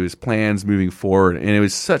and to his plans moving forward. And it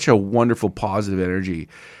was such a wonderful, positive energy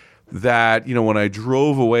that, you know, when I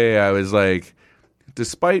drove away, I was like,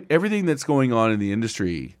 despite everything that's going on in the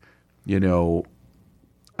industry, you know,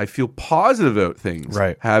 I feel positive about things.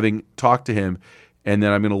 Right. Having talked to him, and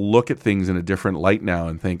then I'm going to look at things in a different light now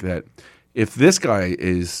and think that if this guy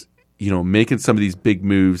is, you know, making some of these big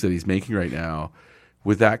moves that he's making right now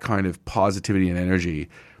with that kind of positivity and energy,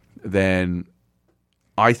 then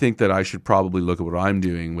I think that I should probably look at what I'm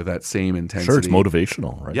doing with that same intensity. Sure, it's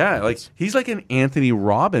motivational, right? Yeah, like he's like an Anthony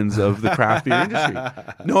Robbins of the craft beer industry.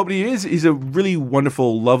 No, but he is. He's a really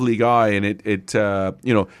wonderful, lovely guy, and it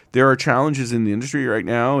you know, there are challenges in the industry right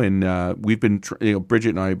now, and we've been, you know,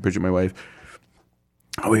 Bridget, my wife,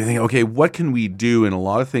 we think, okay, what can we do? And a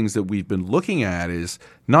lot of things that we've been looking at is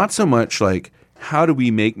not so much like how do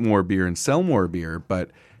we make more beer and sell more beer,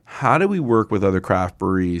 but how do we work with other craft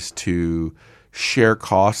breweries to share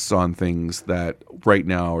costs on things that right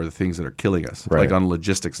now are the things that are killing us, right, like on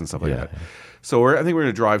logistics and stuff like that. Yeah. So I think we're going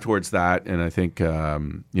to drive towards that, and I think you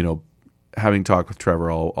know, having talked with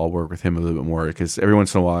Trevor, I'll work with him a little bit more because every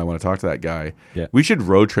once in a while I want to talk to that guy. Yeah. We should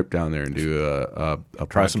road trip down there and do a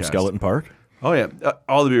try podcast. some Skeleton Park. Oh yeah,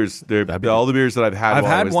 all the beers. All the beers that I've had. I've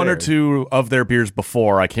had one there. or two of their beers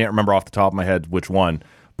before. I can't remember off the top of my head which one,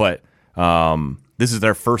 but this is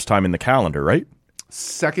their first time in the calendar, right?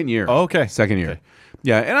 Second year. Oh, okay. Second year. Okay.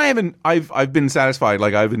 Yeah, and I've been satisfied.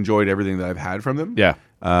 Like I've enjoyed everything that I've had from them. Yeah.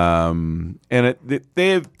 And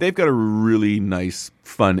they've got a really nice,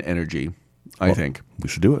 fun energy. I think we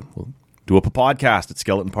should do it. We'll do up a podcast at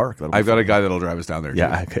Skeleton Park. I've got a guy that'll drive us down there.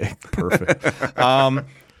 Yeah. Too. Okay. Perfect.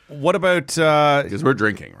 What about? Because we're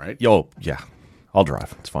drinking, right? Yo, yeah. I'll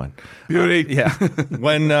drive. It's fine. Beauty. Yeah.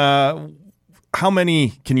 When? How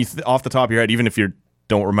many can you off the top of your head, even if you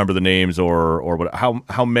don't remember the names or what?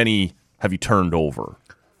 How many have you turned over,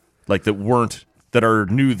 like that are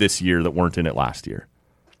new this year that weren't in it last year?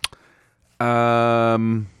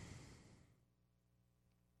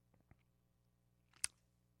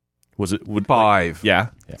 Was it 5? Yeah,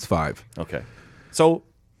 it's 5. Okay, so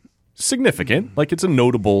significant. Like it's a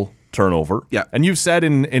notable turnover. Yeah, and you've said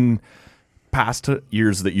in past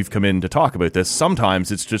years that you've come in to talk about this.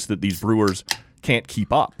 Sometimes it's just that these brewers can't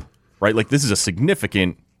keep up, right? Like this is a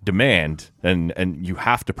significant demand, and you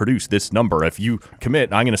have to produce this number. If you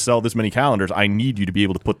commit, I'm going to sell this many calendars, I need you to be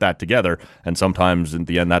able to put that together. And sometimes in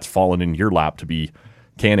the end, that's fallen in your lap to be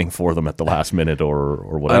canning for them at the last minute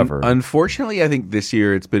or whatever. Unfortunately, I think this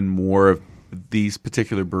year it's been more of these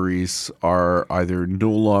particular breweries are either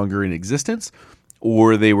no longer in existence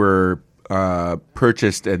or they were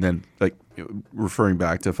purchased and then, like, referring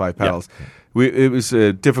back to Five Paddles, it was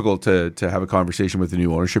difficult to have a conversation with the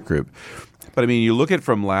new ownership group. But I mean, you look at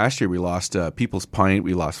from last year, we lost People's Pint,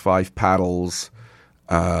 we lost Five Paddles.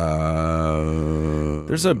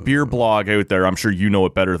 There's a beer blog out there, I'm sure you know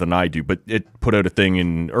it better than I do, but it put out a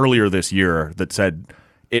thing earlier this year that said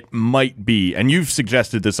it might be, and you've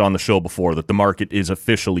suggested this on the show before, that the market is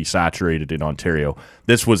officially saturated in Ontario.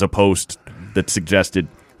 This was a post that suggested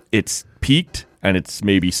it's peaked and it's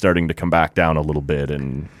maybe starting to come back down a little bit.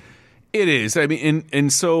 And it is. I mean,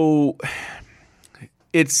 and so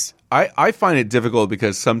it's. I find it difficult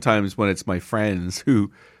because sometimes when it's my friends who,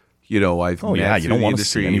 you know, I've met you don't want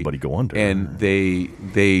industry, to see anybody go under, and they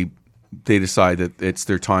decide that it's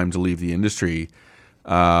their time to leave the industry.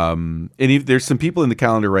 And there's some people in the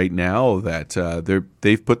calendar right now that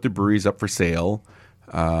they've put their breweries up for sale.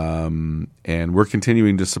 and we're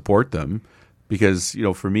continuing to support them because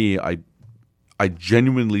for me, I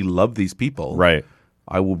genuinely love these people. Right.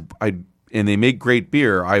 And they make great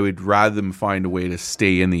beer. I would rather them find a way to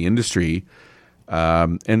stay in the industry.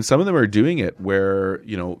 And some of them are doing it where,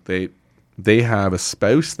 they have a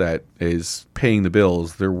spouse that is paying the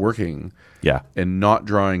bills. They're working and not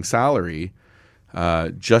drawing salary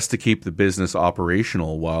just to keep the business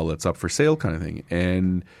operational while it's up for sale kind of thing.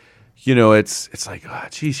 And, it's like, oh,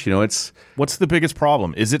 geez, it's... What's the biggest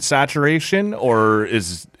problem? Is it saturation or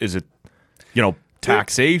is it,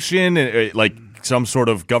 taxation, like some sort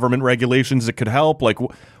of government regulations that could help? Like,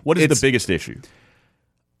 what is the biggest issue?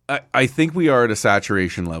 I think we are at a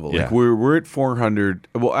saturation level. Yeah. Like we're at 400.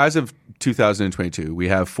 Well, as of 2022, we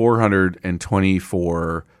have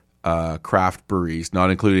 424 craft breweries,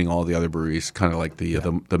 not including all the other breweries, kind of like the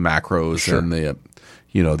macros and the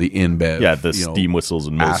the InBev, the steam whistles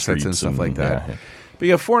and mill assets and stuff like that. Yeah. But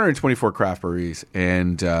you have 424 craft breweries,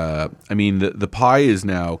 and the pie is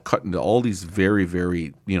now cut into all these very,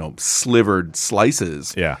 very slivered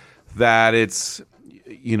slices. Yeah, that it's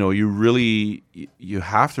you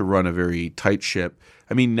have to run a very tight ship.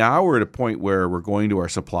 I mean, now we're at a point where we're going to our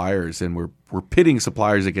suppliers and we're pitting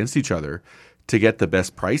suppliers against each other to get the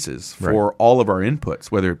best prices for all of our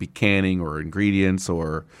inputs, whether it be canning or ingredients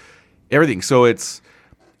or everything. So it's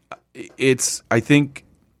I think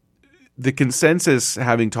the consensus,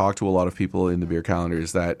 having talked to a lot of people in the beer calendar,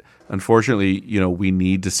 is that unfortunately, we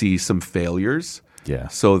need to see some failures,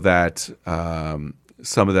 so that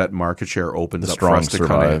some of that market share opens up for us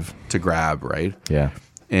to grab, right? Yeah.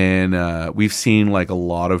 And we've seen like a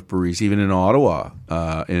lot of breweries, even in Ottawa,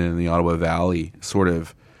 in the Ottawa Valley, sort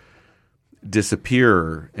of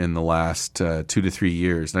disappear in the last 2 to 3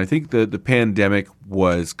 years. And I think the pandemic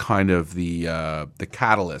was kind of the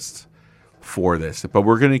catalyst for this. But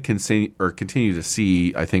we're going to continue to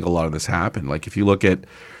see, I think, a lot of this happen. Like if you look at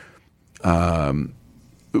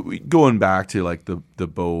going back to like the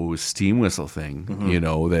Bose steam whistle thing,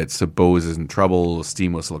 that's Bose is in trouble,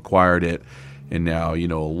 steam whistle acquired it. And now, a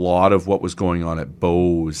lot of what was going on at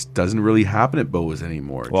Bose doesn't really happen at Bose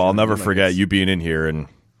anymore. Well, I'll never forget you being in here and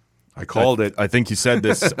I called it. I think you said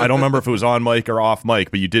this. I don't remember if it was on mic or off mic,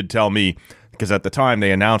 but you did tell me, because at the time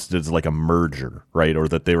they announced it as like a merger, right? Or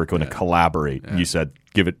that they were going to collaborate. Yeah. You said,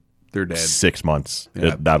 give it They're dead. 6 months.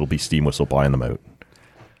 Yeah. That'll be Steam Whistle buying them out.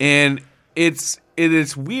 And it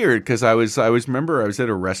is weird because I was at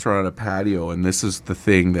a restaurant on a patio, and this is the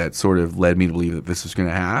thing that sort of led me to believe that this was going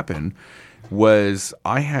to happen. Was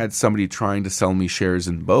I had somebody trying to sell me shares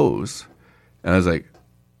in Bose, and I was like,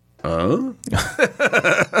 "Oh."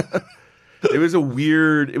 It was a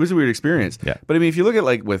weird experience. Yeah. But I mean, if you look at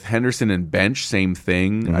like with Henderson and Bench, same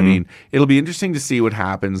thing. Mm-hmm. I mean, it'll be interesting to see what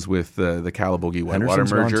happens with the Calabogie Whitewater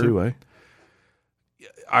merger. Too, eh?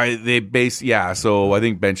 So I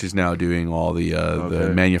think Bench is now doing all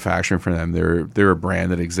the manufacturing for them. They're a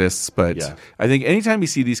brand that exists, but I think anytime you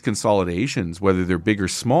see these consolidations, whether they're big or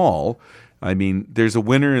small, I mean, there's a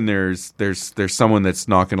winner and there's someone that's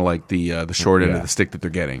not going to like the short end of the stick that they're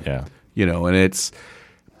getting. Yeah, and it's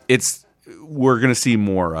we're going to see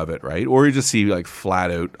more of it, right? Or you just see like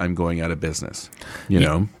flat out, I'm going out of business.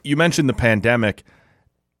 You mentioned the pandemic.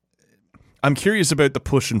 I'm curious about the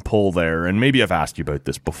push and pull there, and maybe I've asked you about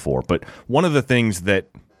this before, but one of the things that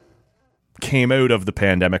came out of the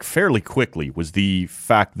pandemic fairly quickly was the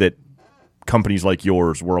fact that companies like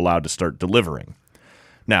yours were allowed to start delivering.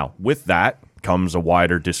 Now, with that comes a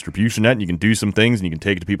wider distribution net, and you can do some things, and you can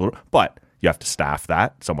take it to people, but you have to staff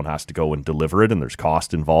that. Someone has to go and deliver it, and there's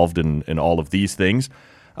cost involved in all of these things.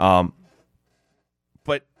 But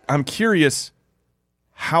I'm curious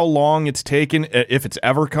how long it's taken, if it's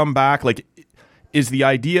ever come back. Like, is the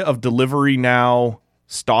idea of delivery now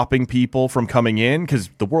stopping people from coming in? Because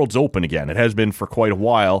the world's open again. It has been for quite a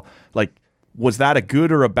while. Like, was that a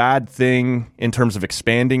good or a bad thing in terms of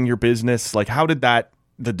expanding your business? Like, how did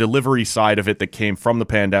the delivery side of it that came from the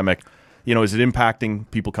pandemic, is it impacting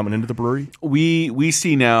people coming into the brewery? We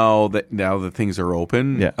see now that things are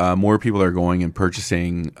open, more people are going and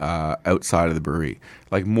purchasing outside of the brewery.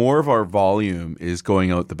 Like more of our volume is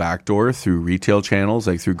going out the back door through retail channels,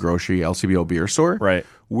 like through grocery, LCBO beer store, right,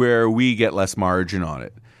 where we get less margin on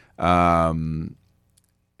it.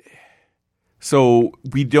 So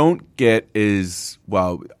we don't get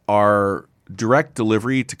our direct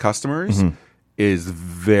delivery to customers is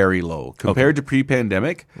very low compared to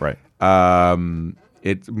pre-pandemic. Right.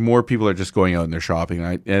 More people are just going out and they're shopping.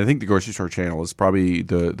 And I think the grocery store channel is probably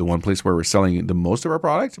the one place where we're selling the most of our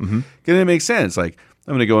product. Because it makes sense. Like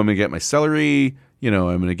I'm going to get my celery. I'm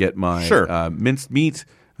going to get my minced meat.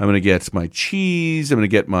 I'm going to get my cheese. I'm going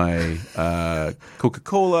to get my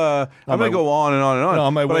Coca-Cola. I'm going to go on and on and on.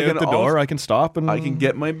 On my But way out the door, I can stop and I can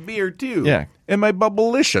get my beer too. Yeah. And my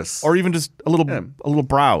Bubblicious. or even just a little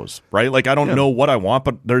browse, right? Like I don't know what I want,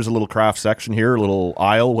 but there's a little craft section here, a little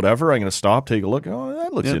aisle, whatever. I'm going to stop, take a look. Oh,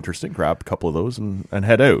 that looks interesting. Grab a couple of those and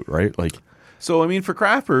head out, right? Like. So, I mean, for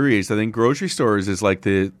craft breweries, I think grocery stores is like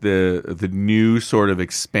the new sort of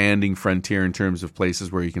expanding frontier in terms of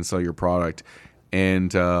places where you can sell your product.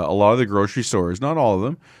 And a lot of the grocery stores, not all of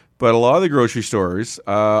them, but a lot of the grocery stores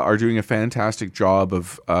are doing a fantastic job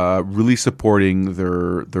of really supporting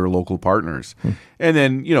their local partners. And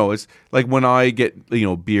then, it's like when I get,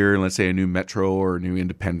 beer and let's say a new Metro or a new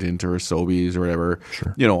Independent or a Sobeys or whatever,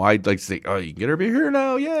 I'd like to say, oh, you can get our beer here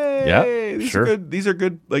now. Yay. Yeah, These are good. These are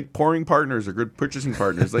good, like pouring partners or good purchasing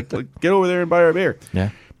partners. like get over there and buy our beer. Yeah.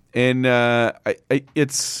 And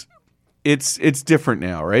it's different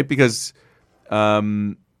now, right? Because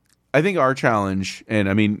I think our challenge, and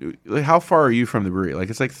I mean, how far are you from the brewery? Like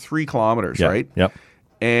it's like 3 kilometers, right? Yep.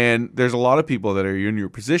 And there's a lot of people that are in your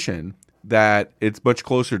position that it's much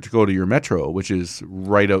closer to go to your Metro, which is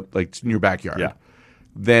right out like in your backyard,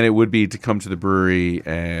 than it would be to come to the brewery.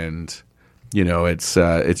 And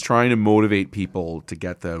it's trying to motivate people to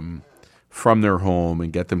get them from their home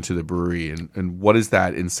and get them to the brewery. And what is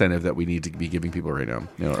that incentive that we need to be giving people right now?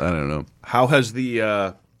 I don't know. How has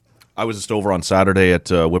the I was just over on Saturday at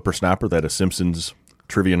Whippersnapper. They had a Simpsons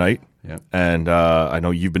trivia night. Yeah. And I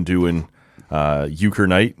know you've been doing Euchre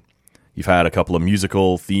night. You've had a couple of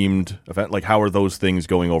musical themed events. Like, how are those things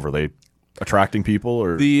going over? Are they attracting people?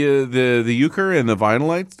 Or The Euchre and the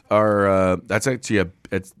Vinylites are that's actually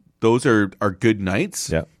those are good nights.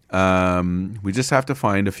 Yeah. We just have to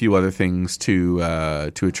find a few other things to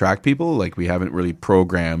attract people. Like we haven't really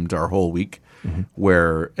programmed our whole week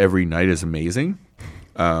where every night is amazing.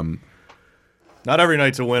 Not every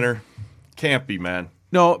night's a winner. Can't be, man.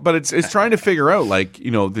 No, but it's trying to figure out like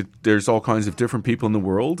there's all kinds of different people in the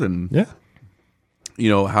world, and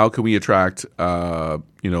how can we attract all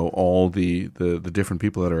the different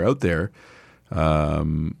people that are out there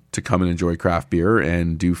to come and enjoy craft beer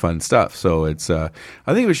and do fun stuff. So it's I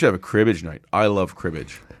think we should have a cribbage night. I love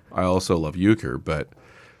cribbage. I also love euchre, but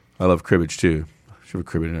I love cribbage too. Should have a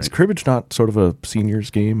cribbage night. Is cribbage not sort of a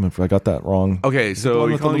seniors game? If I got that wrong. Okay, so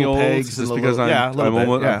you're calling me old just because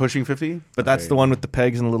I'm pushing 50? But that's the one with the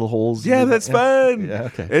pegs and the little holes. Yeah, that's fun. Yeah,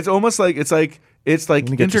 okay. It's almost like it's like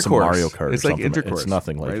intercourse. Mario Kart. It's like intercourse. It's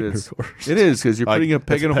nothing like intercourse. It is because you're putting a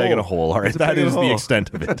peg in a hole. All right, that is the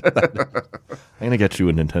extent of it. I'm gonna get you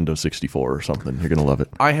a Nintendo 64 or something. You're gonna love it.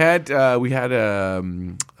 We had we had a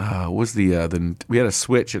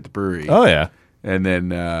Switch at the brewery. Oh yeah. And then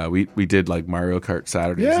we did like Mario Kart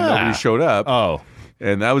Saturdays. Yeah. And nobody showed up. Oh.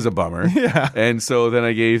 And that was a bummer. Yeah. And so then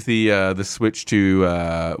I gave the Switch to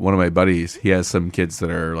one of my buddies. He has some kids that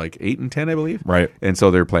are like 8 and 10, I believe. Right. And so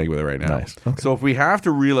they're playing with it right now. Nice. Okay. So if we have to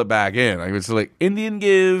reel it back in, I would say like Indian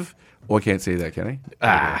Give. Well, I can't say that, can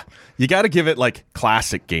I? You got to give it like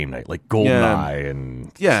classic game night, like GoldenEye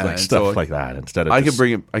and like stuff like that. Instead of I can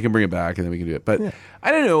bring it back, and then we can do it. But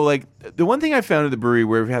I don't know. Like the one thing I found at the brewery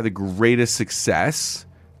where we've had the greatest success,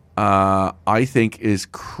 I think, is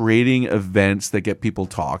creating events that get people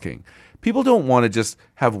talking. People don't want to just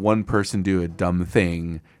have one person do a dumb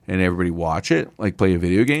thing and everybody watch it, like play a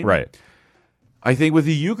video game. Right. I think with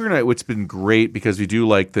the Euchre night, what's been great because we do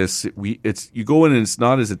like this. You go in and it's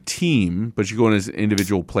not as a team, but you go in as an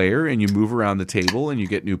individual player and you move around the table and you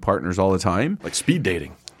get new partners all the time, like speed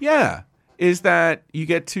dating. Yeah, is that you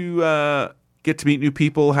get to meet new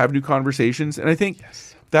people, have new conversations, and I think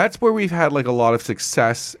that's where we've had like a lot of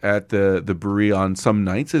success at the brewery on some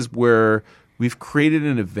nights is where we've created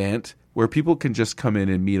an event where people can just come in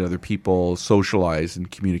and meet other people, socialize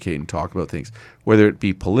and communicate and talk about things, whether it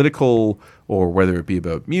be political or whether it be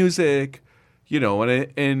about music,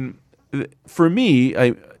 and for me,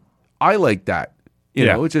 I like that,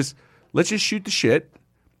 it's just, let's just shoot the shit,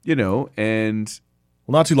 and.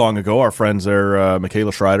 Well, not too long ago, our friends there,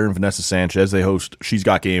 Michaela Schreider and Vanessa Sanchez, they host She's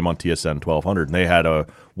Got Game on TSN 1200, and they had a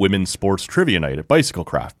women's sports trivia night at Bicycle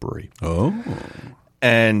Craft Brewery. Oh.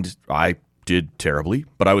 And I did terribly,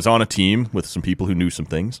 but I was on a team with some people who knew some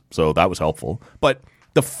things, so that was helpful. But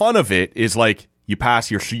the fun of it is like you pass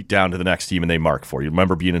your sheet down to the next team and they mark for you.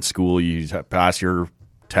 Remember being in school, you pass your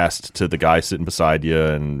test to the guy sitting beside you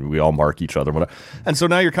and we all mark each other. And so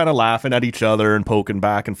now you're kind of laughing at each other and poking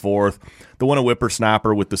back and forth. The one at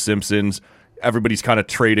Whippersnapper with the Simpsons, everybody's kind of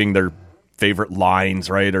trading their favorite lines,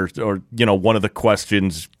 right? Or one of the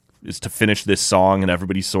questions is to finish this song and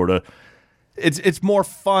everybody's sort of it's more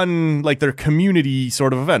fun, like they're community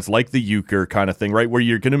sort of events, like the Euchre kind of thing, right? Where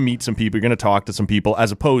you're going to meet some people, you're going to talk to some people,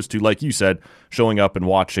 as opposed to, like you said, showing up and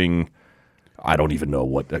watching. I don't even know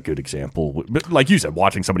what a good example would, but like you said,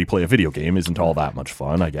 watching somebody play a video game isn't all that much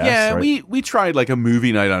fun, I guess. Yeah, right? we tried like a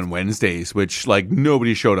movie night on Wednesdays, which like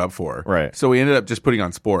nobody showed up for. Right. So we ended up just putting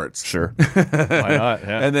on sports. Sure. Why not?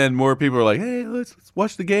 Yeah. And then more people were like, hey, let's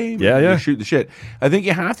watch the game. Yeah, and yeah. shoot the shit. I think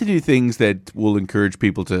you have to do things that will encourage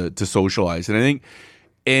people to socialize. And I think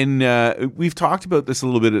we've talked about this a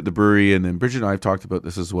little bit at the brewery, and then Bridget and I have talked about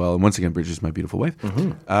this as well. And once again, Bridget's my beautiful wife.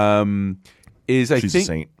 Mm-hmm. She's a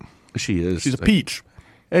saint. She is. She's a peach.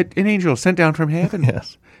 An angel sent down from heaven.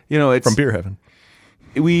 Yes. It's from beer heaven.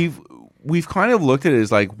 We've kind of looked at it as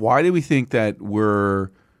like, why do we think that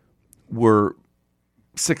we're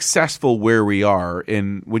successful where we are?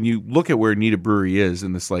 And when you look at where Nita Brewery is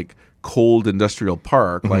in this like cold industrial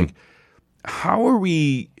park, like how are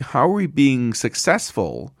we being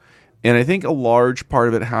successful? And I think a large part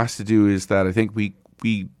of it has to do is that I think we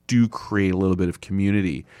do create a little bit of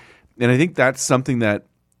community. And I think that's something that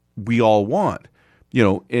we all want.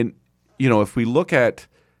 If we look at,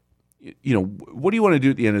 what do you want to do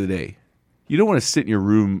at the end of the day? You don't want to sit in your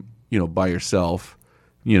room, by yourself,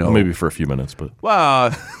 Well, maybe for a few minutes, but.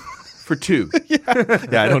 For two. Yeah,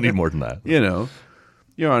 I don't need more than that.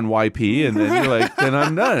 You're on YP and then you're like, then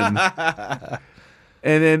I'm done.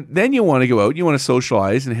 And then you want to go out, you want to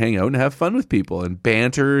socialize and hang out and have fun with people and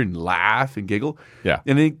banter and laugh and giggle. Yeah.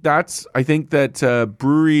 And I think that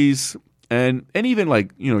breweries and even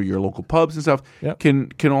like, your local pubs and stuff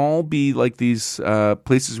can all be like these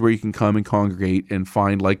places where you can come and congregate and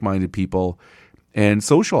find like-minded people and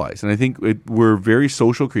socialize. And I think we're very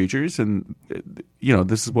social creatures, and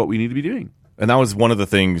this is what we need to be doing. And that was one of the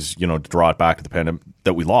things, to draw it back to the pandemic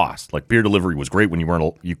that we lost. Like beer delivery was great when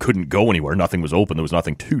you couldn't go anywhere, nothing was open, there was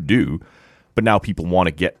nothing to do. But now people want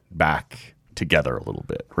to get back together a little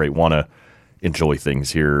bit, right? Want to enjoy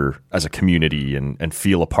things here as a community and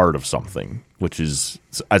feel a part of something, which is,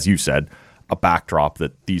 as you said, a backdrop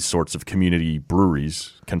that these sorts of community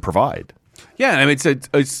breweries can provide. Yeah, I mean,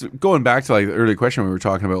 it's going back to like the earlier question we were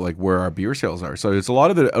talking about, like where our beer sales are. So it's a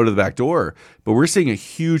lot of it out of the back door, but we're seeing a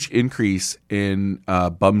huge increase in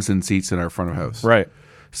bums and seats in our front of house. Right.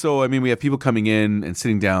 So, I mean, we have people coming in and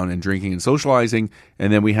sitting down and drinking and socializing,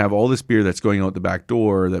 and then we have all this beer that's going out the back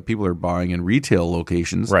door that people are buying in retail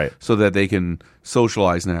locations, right, so that they can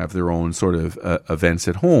socialize and have their own sort of events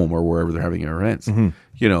at home or wherever they're having their events.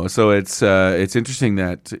 Mm-hmm. So it's interesting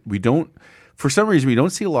that we don't, for some reason, we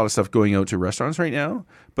don't see a lot of stuff going out to restaurants right now,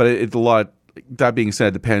 but it's a lot. That being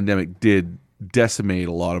said, the pandemic did decimate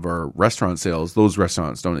a lot of our restaurant sales. Those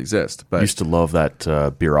restaurants don't exist. But I used to love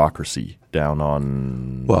that bureaucracy down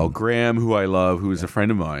on... Well, Graham, who I love, who is a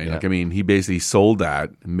friend of mine, like, I mean, he basically sold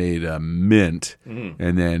that, made a mint,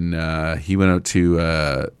 and then he went out to...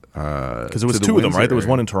 Because there was two of them, right? There was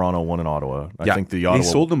one in Toronto, one in Ottawa. I think the Ottawa... He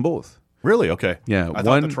sold them both. Really? Okay. Yeah. I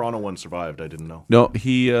thought the Toronto one survived. I didn't know. No,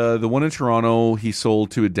 he the one in Toronto he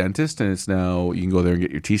sold to a dentist, and it's now you can go there and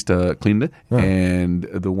get your teeth cleaned. And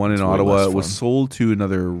the one in Ottawa was sold to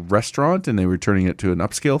another restaurant, and they were turning it to an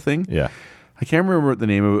upscale thing. Yeah. I can't remember what the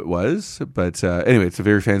name of it was, but anyway, it's a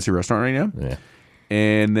very fancy restaurant right now. Yeah.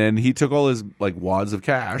 And then he took all his like wads of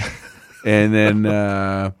cash, and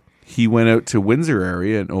then he went out to Windsor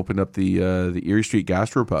area and opened up the Erie Street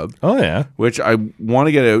Gastropub. Oh yeah, which I want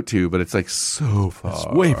to get out to, but it's like so far. It's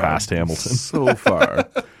way past Hamilton, so far.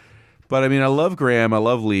 But I mean, I love Graham, I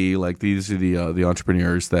love Lee. Like these are the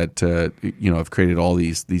entrepreneurs that have created all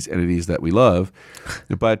these entities that we love.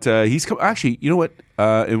 But he's actually, you know what?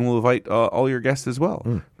 And we'll invite all your guests as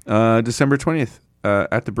well. December 20th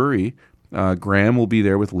at the brewery. Graham will be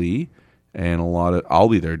there with Lee. And I'll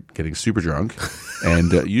be there getting super drunk,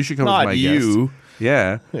 and you should come as my guest.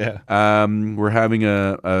 Yeah. We're having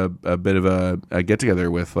a bit of a get together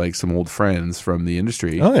with like some old friends from the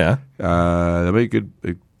industry. Oh yeah, that'll be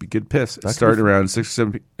a good piss. Starting around 6 or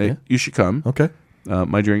 7. Hey, you should come. Okay.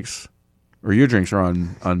 My drinks or your drinks are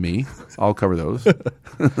on me. I'll cover those.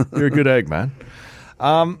 You're a good egg, man.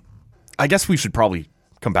 I guess we should probably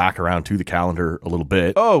come back around to the calendar a little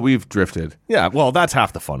bit. Oh, we've drifted. Yeah, well, that's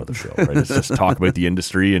half the fun of the show, right? It's just talk about the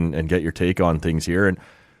industry and get your take on things here. And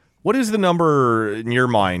what is the number in your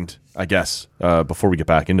mind, I guess, before we get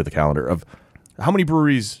back into the calendar, of how many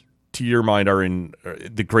breweries, to your mind, are in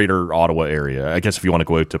the greater Ottawa area? I guess if you want to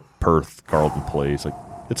go out to Perth, Carleton Place, like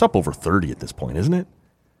it's up over 30 at this point, isn't it?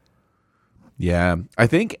 Yeah, I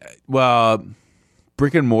think, well...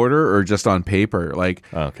 brick and mortar or just on paper? Like,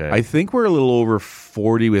 okay. I think we're a little over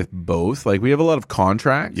 40 with both. Like, we have a lot of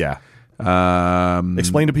contracts. Yeah.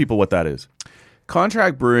 Explain to people what that is.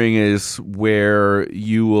 Contract brewing is where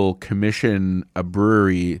you will commission a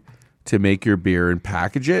brewery to make your beer and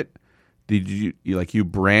package it. You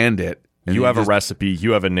brand it. And you have a recipe,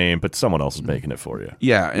 you have a name, but someone else is making it for you.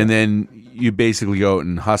 Yeah, and then you basically go out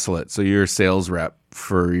and hustle it. So you're a sales rep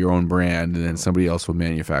for your own brand, and then somebody else will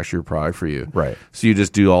manufacture your product for you. Right. So you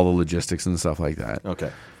just do all the logistics and stuff like that.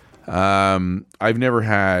 Okay. I've never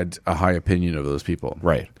had a high opinion of those people.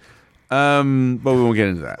 Right. But we won't get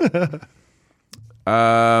into that.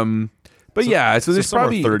 But so there's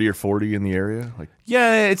probably 30 or 40 in the area.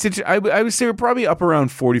 I would say we're probably up around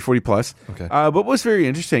 40 plus. Okay. But what's very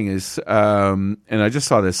interesting is, and I just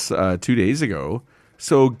saw this 2 days ago.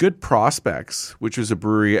 So Good Prospects, which was a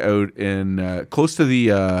brewery out in close to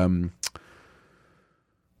the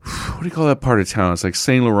what do you call that part of town? It's like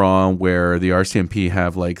Saint Laurent, where the RCMP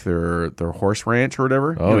have like their horse ranch or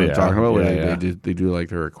whatever. Oh, you know yeah. what I'm talking about? Where Yeah, they do like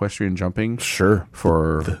their equestrian jumping. Sure.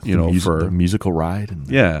 For the musical ride and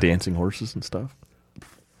dancing horses and stuff.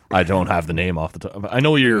 I don't have the name off the top. I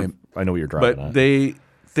know you're driving. But they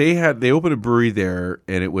opened a brewery there,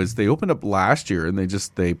 and they opened up last year, and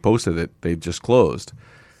they posted that they just closed.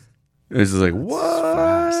 It was just like,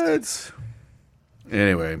 what?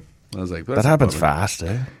 Anyway, I was like, that happens fast,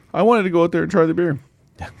 eh? I wanted to go out there and try the beer.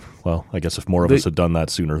 Yeah. Well, I guess if more of us had done that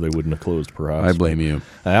sooner, they wouldn't have closed, perhaps. I blame you.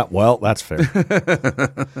 Well, that's fair.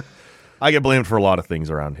 I get blamed for a lot of things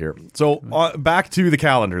around here. So back to the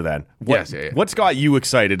calendar then. What's got you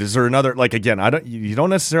excited? Is there another, like, again, you don't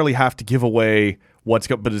necessarily have to give away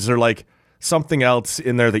but is there like something else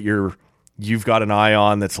in there that you've got an eye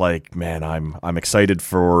on that's like, man, I'm excited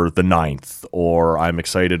for the 9th, or I'm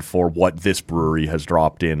excited for what this brewery has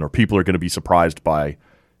dropped in, or people are going to be surprised by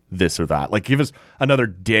this or that. Like, give us another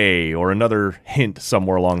day or another hint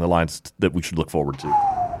somewhere along the lines that we should look forward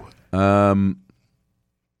to.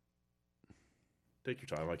 Take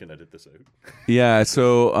your time. I can edit this out. Yeah,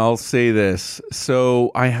 so I'll say this.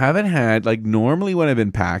 So I haven't had, like, normally when I've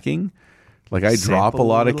been packing, like, I drop a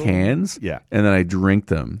lot of cans, and then I drink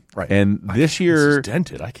them. Right. And this year, this is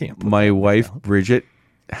dented. I can't. My wife Bridget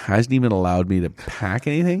hasn't even allowed me to pack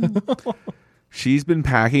anything. She's been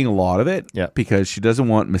packing a lot of it, because she doesn't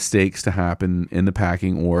want mistakes to happen in the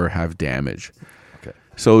packing or have damage. Okay.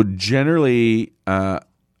 So generally, I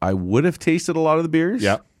would have tasted a lot of the beers.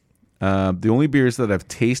 Yeah. The only beers that I've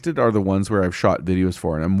tasted are the ones where I've shot videos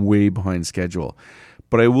for, and I'm way behind schedule.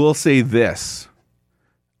 But I will say this.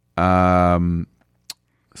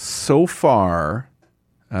 So far,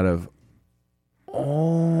 out of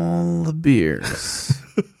all the beers,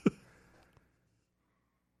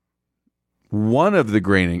 one of the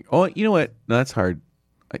graining. Oh, you know what? No, that's hard.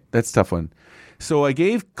 That's a tough one. So I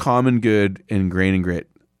gave Common Good and Grain and Grit.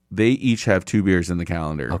 They each have 2 beers in the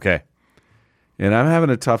calendar. Okay. And I'm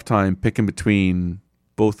having a tough time picking between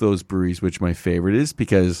both those breweries, which my favorite is,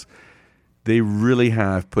 because they really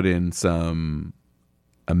have put in some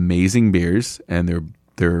amazing beers, and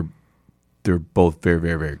they're both very,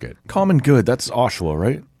 very, very good. Common Good, that's Oshawa,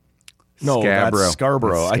 right? No, that's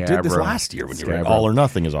Scarborough. I did this last year when you were All or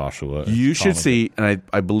Nothing is Oshawa. You should see, and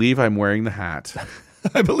I believe I'm wearing the hat.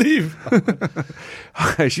 I believe.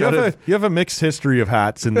 You have a mixed history of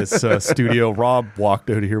hats in this studio. Rob walked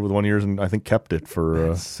out of here with one of yours and I think kept it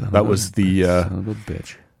for that was the son of a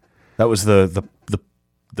bitch. That was the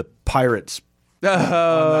Pirates.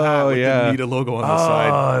 Oh, yeah. The Nita logo on the side.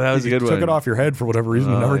 Oh, that was a good one. Took it off your head for whatever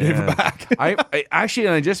reason and never gave it back. I actually,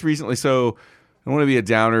 and I just recently, so I don't want to be a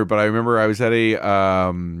downer, but I remember I was at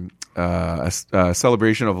a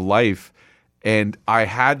celebration of life, and I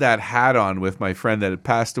had that hat on with my friend that had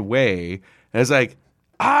passed away. And I was like,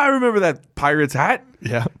 I remember that Pirates hat.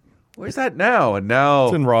 Yeah. Where's that now? And now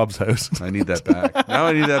it's in Rob's house. I need that back. Now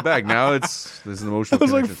I need that back. Now there's an emotional That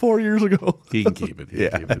was connection. Like 4 years ago. He can keep it.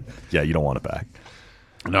 Yeah, you don't want it back.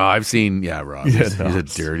 No, I've seen, Rob. He's a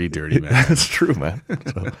dirty, dirty man. That's true, man.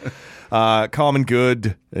 So, Common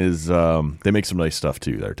Good is, they make some nice stuff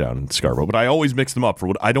too there down in Scarborough, but I always mix them up for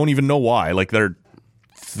what I don't even know why. Like there's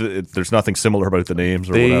nothing similar about the names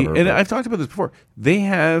or whatever. And I've talked about this before. They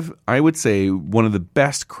have, I would say, one of the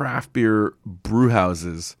best craft beer brew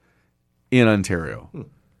houses in Ontario.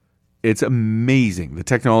 It's amazing, the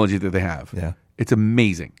technology that they have. Yeah. It's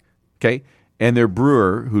amazing. Okay? And their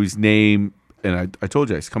brewer, whose name, and I told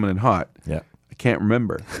you, he's coming in hot. Yeah. I can't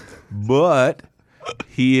remember. But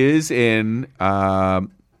he is in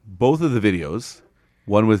both of the videos,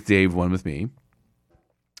 one with Dave, one with me.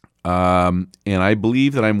 And I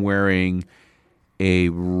believe that I'm wearing a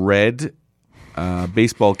red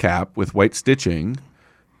baseball cap with white stitching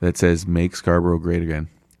that says "Make Scarborough Great Again."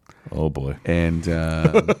 Oh boy! And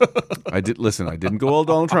I didn't go all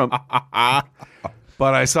Donald Trump,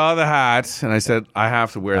 But I saw the hat, and I said, I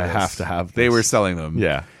have to wear this. I have to have They this. were selling them.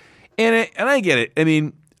 Yeah. And I get it. I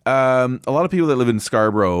mean, a lot of people that live in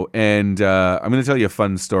Scarborough, and I'm going to tell you a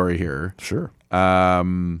fun story here. Sure.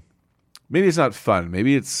 Maybe it's not fun.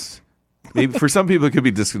 Maybe for some people it could be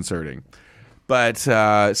disconcerting. But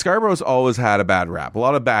Scarborough's always had a bad rap. A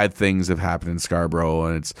lot of bad things have happened in Scarborough,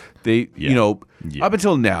 and up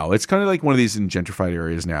until now, it's kind of like one of these gentrified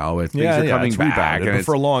areas now. Things are coming it's back, rebounded, but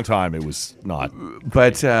for a long time it was not.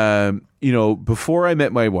 But before I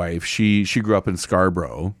met my wife, she grew up in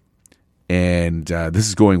Scarborough, and this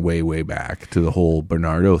is going way, way back to the whole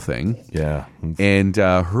Bernardo thing. Yeah. And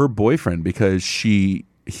her boyfriend, because he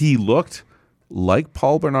looked like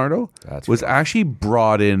Paul Bernardo, was actually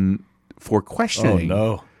brought in for questioning.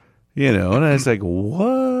 Oh no. And I was like,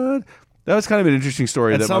 what? That was kind of an interesting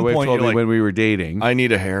story that my wife told me when we were dating. I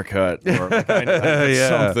need a haircut or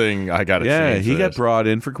something. I got to change he this. got brought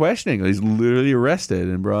in for questioning. He's literally arrested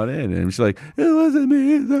and brought in. And she's like, it wasn't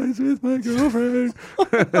me. I was with my girlfriend.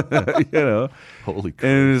 Holy crap.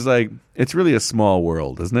 And it was like, it's really a small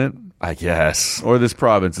world, isn't it? I guess. Or this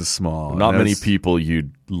province is small. Not many people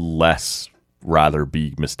you'd less rather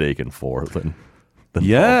be mistaken for than Paul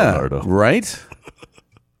Bernardo. Right?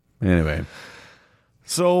 Anyway.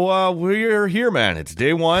 So we're here, man. It's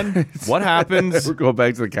day one. What happens? We're going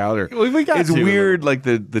back to the calendar. We got it's to. weird, like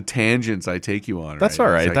the tangents I take you on. That's right?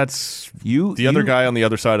 all right. Like, That's you. The other guy on the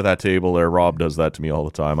other side of that table there, Rob, does that to me all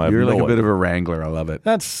the time. You're like a bit of a wrangler. I love it.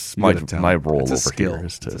 That's You my gotta tell him. role It's a over skill. here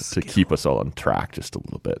is to keep us all on track just a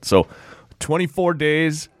little bit. So 24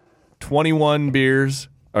 days, 21 beers,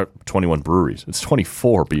 or 21 breweries. It's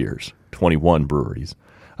 24 beers, 21 breweries.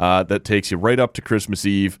 That takes you right up to Christmas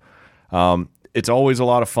Eve. It's always a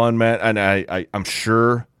lot of fun, man. And I'm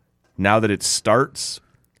sure now that it starts,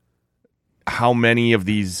 how many of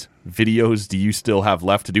these videos do you still have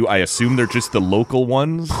left to do? I assume they're just the local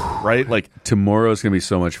ones, right? Like Tomorrow's going to be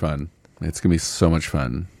so much fun. It's going to be so much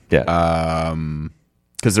fun. Yeah.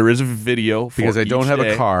 Because there is a video for Because I don't each have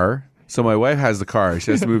day. a car. So my wife has the car.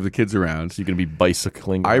 She has to move the kids around. So you're going to be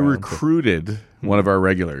bicycling I around. recruited one of our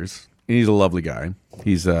regulars. And he's a lovely guy.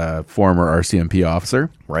 He's a former RCMP officer.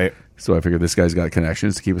 Right. So I figured this guy's got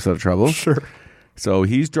connections to keep us out of trouble. Sure. So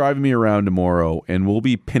he's driving me around tomorrow, and we'll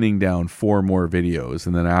be pinning down 4 more videos.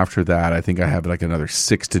 And then after that, I think I have like another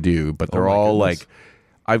 6 to do. But they're all goodness. like,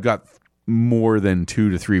 I've got more than 2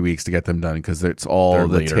 to 3 weeks to get them done because it's all They're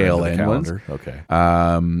the later tail into the end ones. calendar. Okay.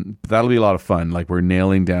 But that'll be a lot of fun. Like we're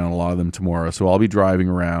nailing down a lot of them tomorrow. So I'll be driving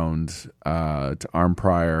around to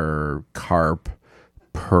Armprior, Carp,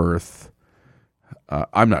 Perth.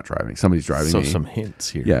 I'm not driving. Somebody's driving So me. some hints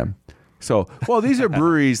here. Yeah. So, well, these are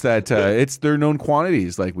breweries that they're known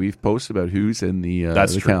quantities. Like we've posted about who's in the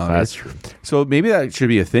That's the true. calendar. That's true. So maybe that should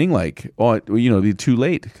be a thing. Like, it'd be too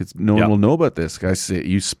late because no one will know about this. Guys, say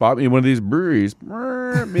you spot me in one of these breweries,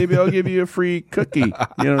 maybe I'll give you a free cookie.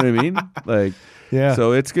 You know what I mean? Like, Yeah.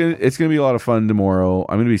 So it's gonna be a lot of fun tomorrow.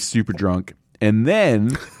 I'm gonna be super drunk, and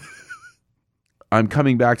then I'm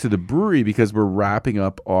coming back to the brewery because we're wrapping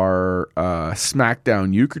up our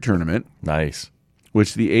SmackDown Euchre tournament. Nice.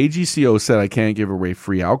 Which the AGCO said I can't give away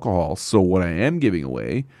free alcohol. So what I am giving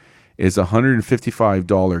away is a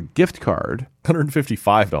 $155 gift card.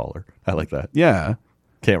 $155. I like that. Yeah.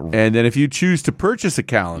 Can't. And then if you choose to purchase a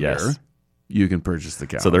calendar, Yes. you can purchase the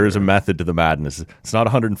calendar. So there is a method to the madness. It's not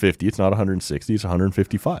 150. It's not 160. It's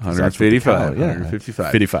 155. 155. Yeah. 155.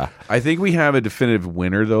 55. I think we have a definitive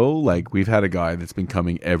winner, though. Like, we've had a guy that's been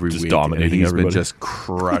coming every Just week. dominating and he's everybody. been just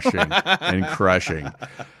crushing and crushing.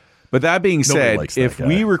 But that being said, likes that if guy.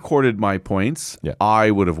 we recorded my points, Yeah. I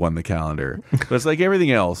would have won the calendar. But it's like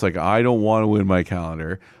everything else. Like, I don't want to win my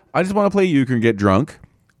calendar. I just want to play euchre and get drunk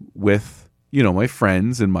with, my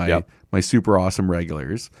friends and my super awesome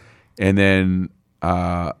regulars. And then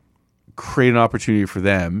create an opportunity for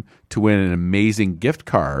them to win an amazing gift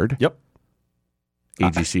card. Yep.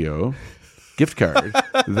 AGCO gift card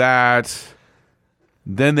that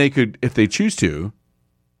then they could, if they choose to,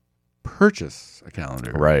 purchase a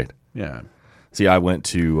calendar. Right. Yeah. See, I went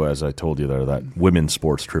to, as I told you there, that women's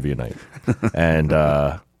sports trivia night. And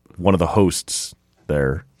one of the hosts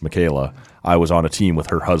there, Michaela, I was on a team with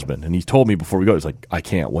her husband. And he told me before we go, he's like, I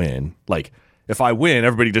can't win. Like, if I win,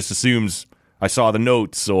 everybody just assumes I saw the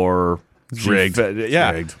notes or... It's rigged.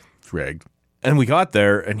 Yeah. It's rigged. And we got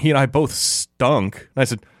there, and he and I both stunk. And I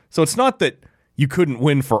said, so it's not that you couldn't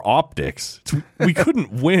win for optics. We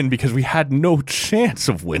couldn't win because we had no chance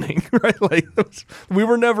of winning, right? Like, we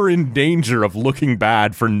were never in danger of looking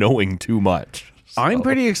bad for knowing too much. So. I'm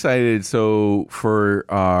pretty excited. So for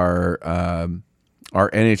our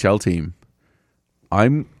NHL team,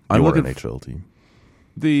 I'm Your looking. NHL team.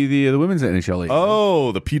 The women's NHL league.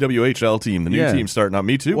 Oh, the PWHL team, the new team starting up.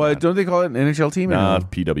 Me too. Well, don't they call it an NHL team? Nah,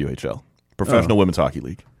 PWHL, Professional Women's Hockey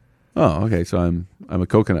League. Oh, okay. So I'm a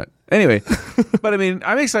coconut. Anyway, but I mean,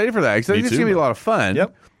 I'm excited for that because I think it's gonna be a lot of fun.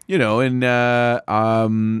 Yep. You know, and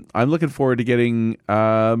I'm looking forward to getting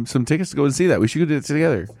some tickets to go and see that. We should go do it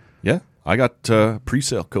together. Yeah, I got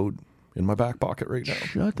pre-sale code in my back pocket right now.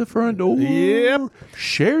 Shut the front door. Yep.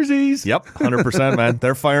 Sharesies. Yep, 100%, man.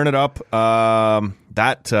 They're firing it up.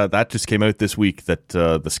 That just came out this week. That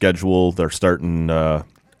the schedule, they're starting.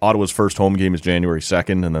 Ottawa's first home game is January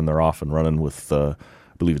 2nd, and then they're off and running with. I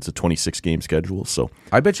believe it's a 26-game schedule. So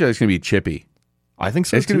I bet you it's going to be chippy. I think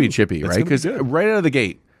so. It's going to be chippy, right? Because right out of the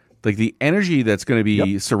gate, like the energy that's going to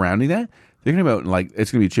be surrounding that, they're going to be out and like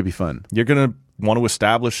it's going to be chippy fun. You're going to want to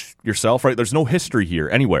establish yourself, right? There's no history here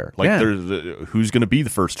anywhere. Like, there's who's going to be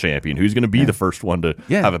the first champion? Who's going to be the first one to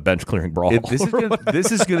have a bench clearing brawl?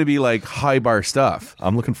 This is going to be like high bar stuff.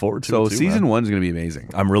 I'm looking forward to it. So too, season man. 1 is going to be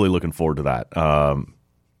amazing. I'm really looking forward to that.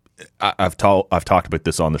 I've talked about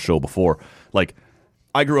this on the show before. Like,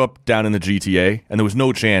 I grew up down in the GTA, and there was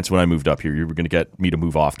no chance when I moved up here you were going to get me to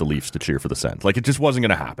move off the Leafs to cheer for the Sens. Like, it just wasn't going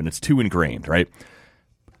to happen. It's too ingrained, right?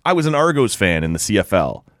 I was an Argos fan in the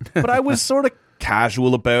CFL, but I was sort of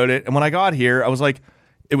casual about it. And when I got here, I was like,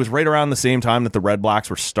 it was right around the same time that the Red Blacks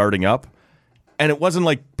were starting up. And it wasn't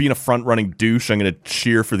like being a front-running douche. I'm going to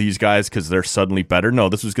cheer for these guys because they're suddenly better. No,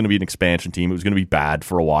 this was going to be an expansion team. It was going to be bad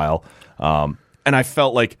for a while. And I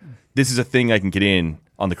felt like this is a thing I can get in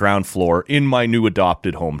on the ground floor in my new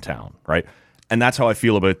adopted hometown, right? And that's how I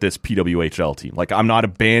feel about this PWHL team. Like, I'm not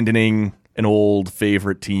abandoning an old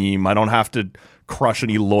favorite team. I don't have to crush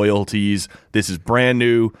any loyalties. This is brand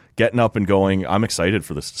new, getting up and going. I'm excited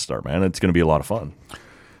for this to start, man. It's going to be a lot of fun.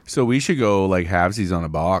 So we should go like halvesies on a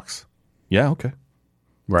box. Yeah, okay.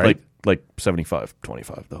 Right? Like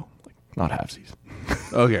 75-25 though. Like, not halvesies.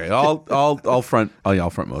 Okay, I'll front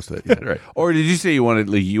most of it. Yeah. Right. Or did you say you wanted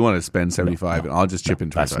to spend 75 and I'll just chip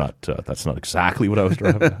in 25? That's not exactly what I was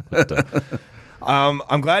driving at. But,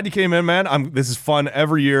 I'm glad you came in, man. This is fun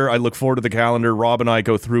every year. I look forward to the calendar. Rob and I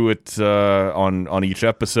go through it on each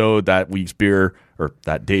episode, that week's beer or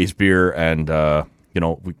that day's beer, and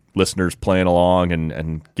listeners playing along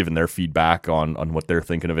and giving their feedback on what they're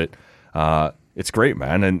thinking of it. It's great,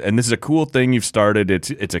 man. And this is a cool thing you've started.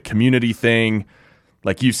 It's a community thing.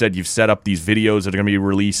 Like you said, you've set up these videos that are going to be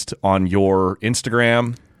released on your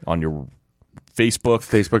Instagram, on your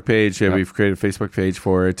Facebook page. Yeah, we've created a Facebook page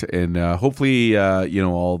for it, and hopefully,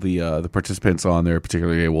 all the participants on there,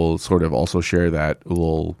 particularly, will sort of also share that.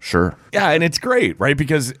 Sure. Yeah, and it's great, right?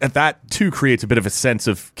 Because that too creates a bit of a sense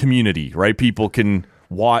of community, right? People can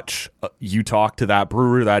watch you talk to that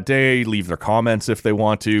brewer that day, leave their comments if they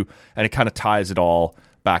want to, and it kind of ties it all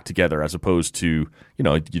back together, as opposed to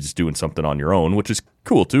you just doing something on your own, which is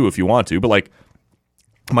cool too if you want to. But like,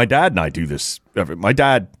 my dad and I do this. My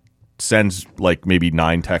dad sends like maybe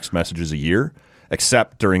 9 text messages a year,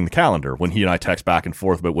 except during the calendar when he and I text back and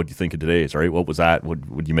forth about what do you think of today's, right? What was that? What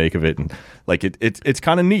would you make of it? And like, it's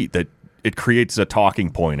kind of neat that it creates a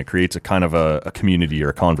talking point. It creates a kind of a community or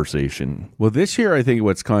a conversation. Well, this year I think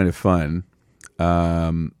what's kind of fun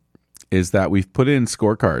is that we've put in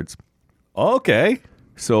scorecards. Okay.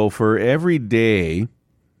 So for every day,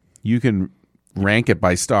 you can rank it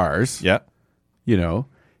by stars. Yeah.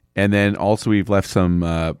 And then also we've left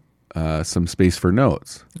some space for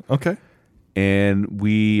notes. Okay. And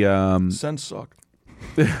we Sens suck.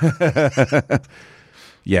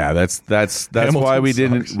 Yeah, that's Hamilton why we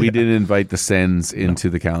sucks, didn't invite the Sens into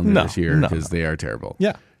the calendar this year, because they are terrible.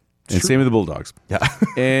 Yeah. And same with the Bulldogs. Yeah.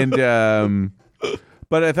 And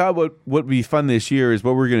but I thought what would be fun this year is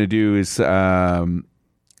what we're going to do is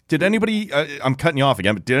did anybody I'm cutting you off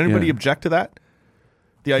again, but did anybody object to that?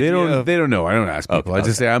 The idea they don't know. I don't ask people. I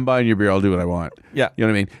just say, I'm buying your beer. I'll do what I want. Yeah. You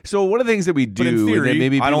know what I mean? So one of the things that we do, but in theory, and that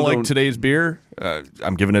maybe I don't people like today's beer.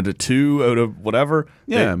 I'm giving it a 2 out of whatever.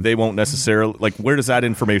 Yeah. They won't necessarily, like, where does that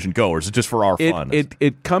information go? Or is it just for our fun?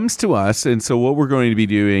 It comes to us. And so what we're going to be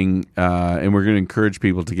doing, and we're going to encourage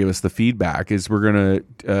people to give us the feedback, is we're going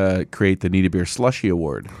to create the Nita Beer Slushy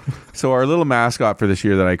Award. So our little mascot for this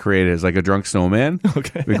year that I created is like a drunk snowman.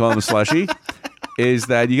 Okay. We call him a Slushy. Is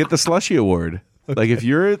that you get the Slushy Award. Like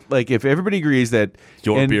if everybody agrees that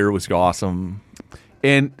your beer was awesome,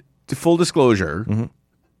 and to full disclosure,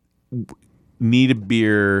 Nita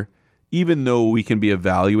Beer, even though we can be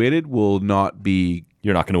evaluated, will not be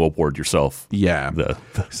you're not going to award yourself. Yeah.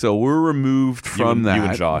 So we're removed from that. You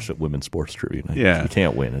and Josh at Women's Sports Trivia. Yeah. You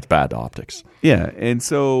can't win. It's bad optics. Yeah. And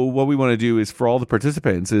so what we want to do is for all the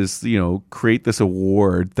participants is, create this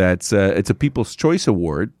award that's it's a People's Choice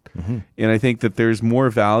Award. Mm-hmm. And I think that there's more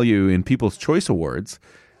value in People's Choice Awards.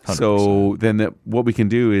 100%. So then what we can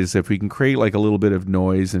do is if we can create like a little bit of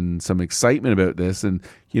noise and some excitement about this and,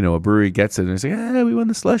 a brewery gets it and it's like, we won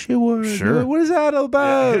the Slushy Award. Sure. What is that all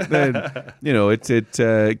about? Then,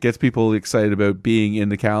 it gets people excited about being in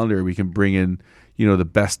the calendar. We can bring in, the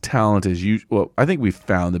best talent well, I think we've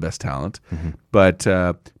found the best talent, but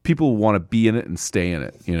people want to be in it and stay in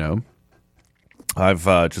it, I've,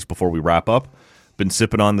 just before we wrap up, been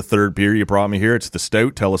sipping on the third beer you brought me here. It's the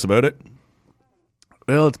Stout. Tell us about it.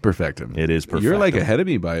 Well, it's Perfectum. It is Perfectum. You're like ahead of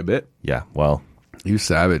me by a bit. Yeah, well. You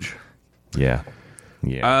savage. Yeah.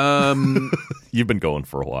 You've been going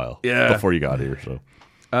for a while. Yeah. Before you got here, so.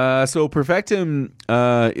 So Perfectum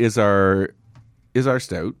is our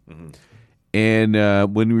stout. Mm-hmm.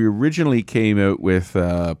 And when we originally came out with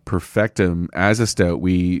Perfectum as a stout,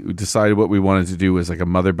 we decided what we wanted to do was like a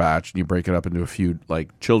mother batch, and you break it up into a few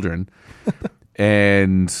like children.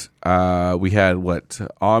 And we had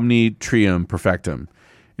Omni, Trium, Perfectum.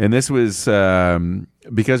 And this was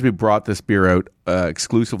because we brought this beer out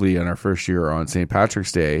exclusively in our first year on St.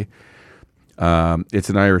 Patrick's Day. It's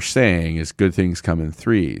an Irish saying, is good things come in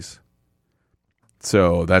threes.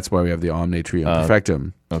 So that's why we have the Omni, Trium,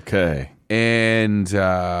 Perfectum. Okay. And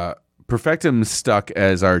Perfectum stuck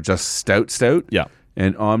as our just stout. Yeah.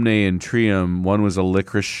 And Omni and Trium, one was a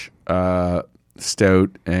licorice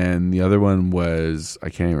stout, and the other one was, I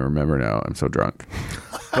can't even remember now. I'm so drunk.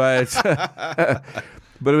 But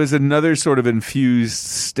but it was another sort of infused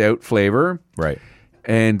stout flavor. Right.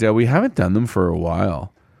 And we haven't done them for a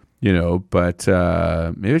while, but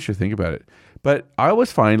maybe I should think about it. But I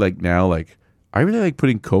always find now, I really like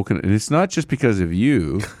putting coconut, and it's not just because of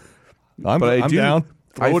you. I'm down.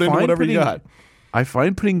 Throw it in whatever you got. I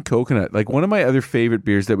find putting coconut, one of my other favorite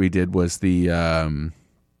beers that we did was the,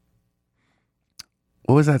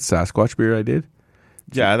 what was that Sasquatch beer I did?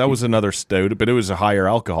 Yeah, that was another stout, but it was a higher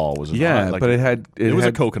alcohol, was it? Yeah, not? but it was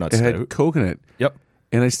had a coconut stout. It had coconut. Yep.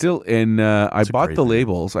 And I bought the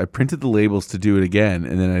labels. I printed the labels to do it again,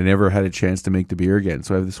 and then I never had a chance to make the beer again.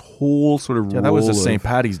 So I have this whole sort of that was a St.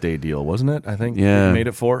 Patty's Day deal, wasn't it? I think you made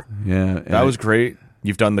it for. Yeah. That was great.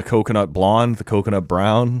 You've done the coconut blonde, the coconut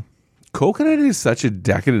brown. Coconut is such a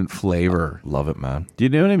decadent flavor. Love it, man. Do you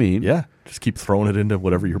know what I mean? Yeah. Just keep throwing it into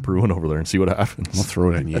whatever you're brewing over there and see what happens. I'll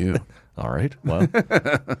throw it on you. All right. Well,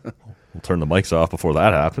 we'll turn the mics off before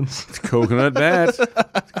that happens. It's coconut bat.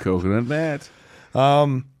 Coconut bat.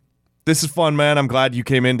 This is fun, man. I'm glad you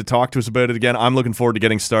came in to talk to us about it again. I'm looking forward to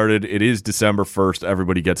getting started. It is December 1st.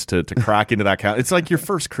 Everybody gets to crack into that count. It's like your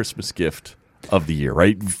first Christmas gift of the year,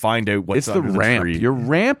 right? Find out what's under the ramp. tree. You're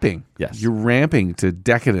ramping. Yes. You're ramping to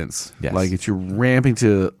decadence. Yes. You're ramping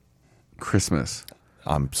to Christmas.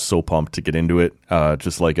 I'm so pumped to get into it,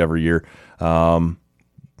 just like every year.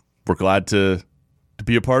 We're glad to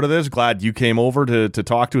be a part of this. Glad you came over to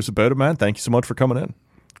talk to us about it, man. Thank you so much for coming in.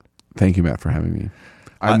 Thank you, Matt, for having me.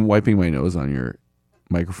 I'm wiping my nose on your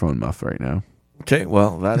microphone muff right now. Okay,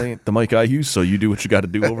 well, that ain't the mic I use, so you do what you got to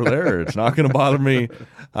do over there. It's not going to bother me.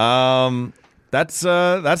 That's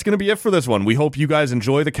going to be it for this one. We hope you guys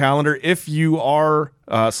enjoy the calendar. If you are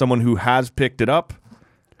someone who has picked it up,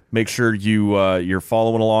 make sure you're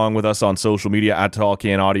following along with us on social media at Tall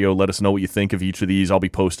Can Audio. Let us know what you think of each of these. I'll be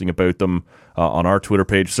posting about them on our Twitter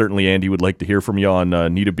page. Certainly, Andy would like to hear from you on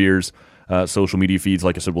Nita Beer's social media feeds.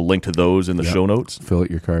 Like I said, we'll link to those in the show notes. Fill out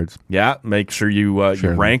your cards. Yeah, make sure you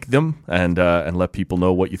rank them and let people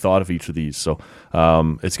know what you thought of each of these. So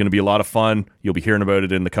it's going to be a lot of fun. You'll be hearing about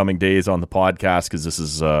it in the coming days on the podcast because this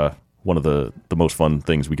is one of the most fun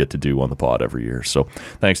things we get to do on the pod every year. So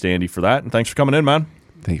thanks to Andy for that, and thanks for coming in, man.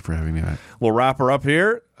 Thank you for having me, Matt. We'll wrap her up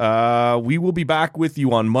here. We will be back with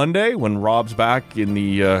you on Monday when Rob's back in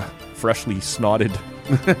the freshly snotted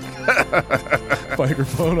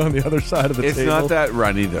microphone on the other side of the table. It's not that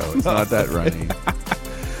runny, though. It's not that runny.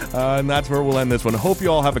 And that's where we'll end this one. Hope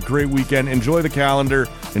you all have a great weekend. Enjoy the calendar.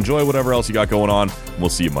 Enjoy whatever else you got going on. We'll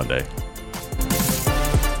see you Monday.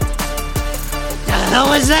 The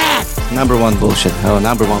hell is that? Number one bullshit. Oh,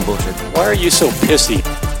 number one bullshit. Why are you so pissy?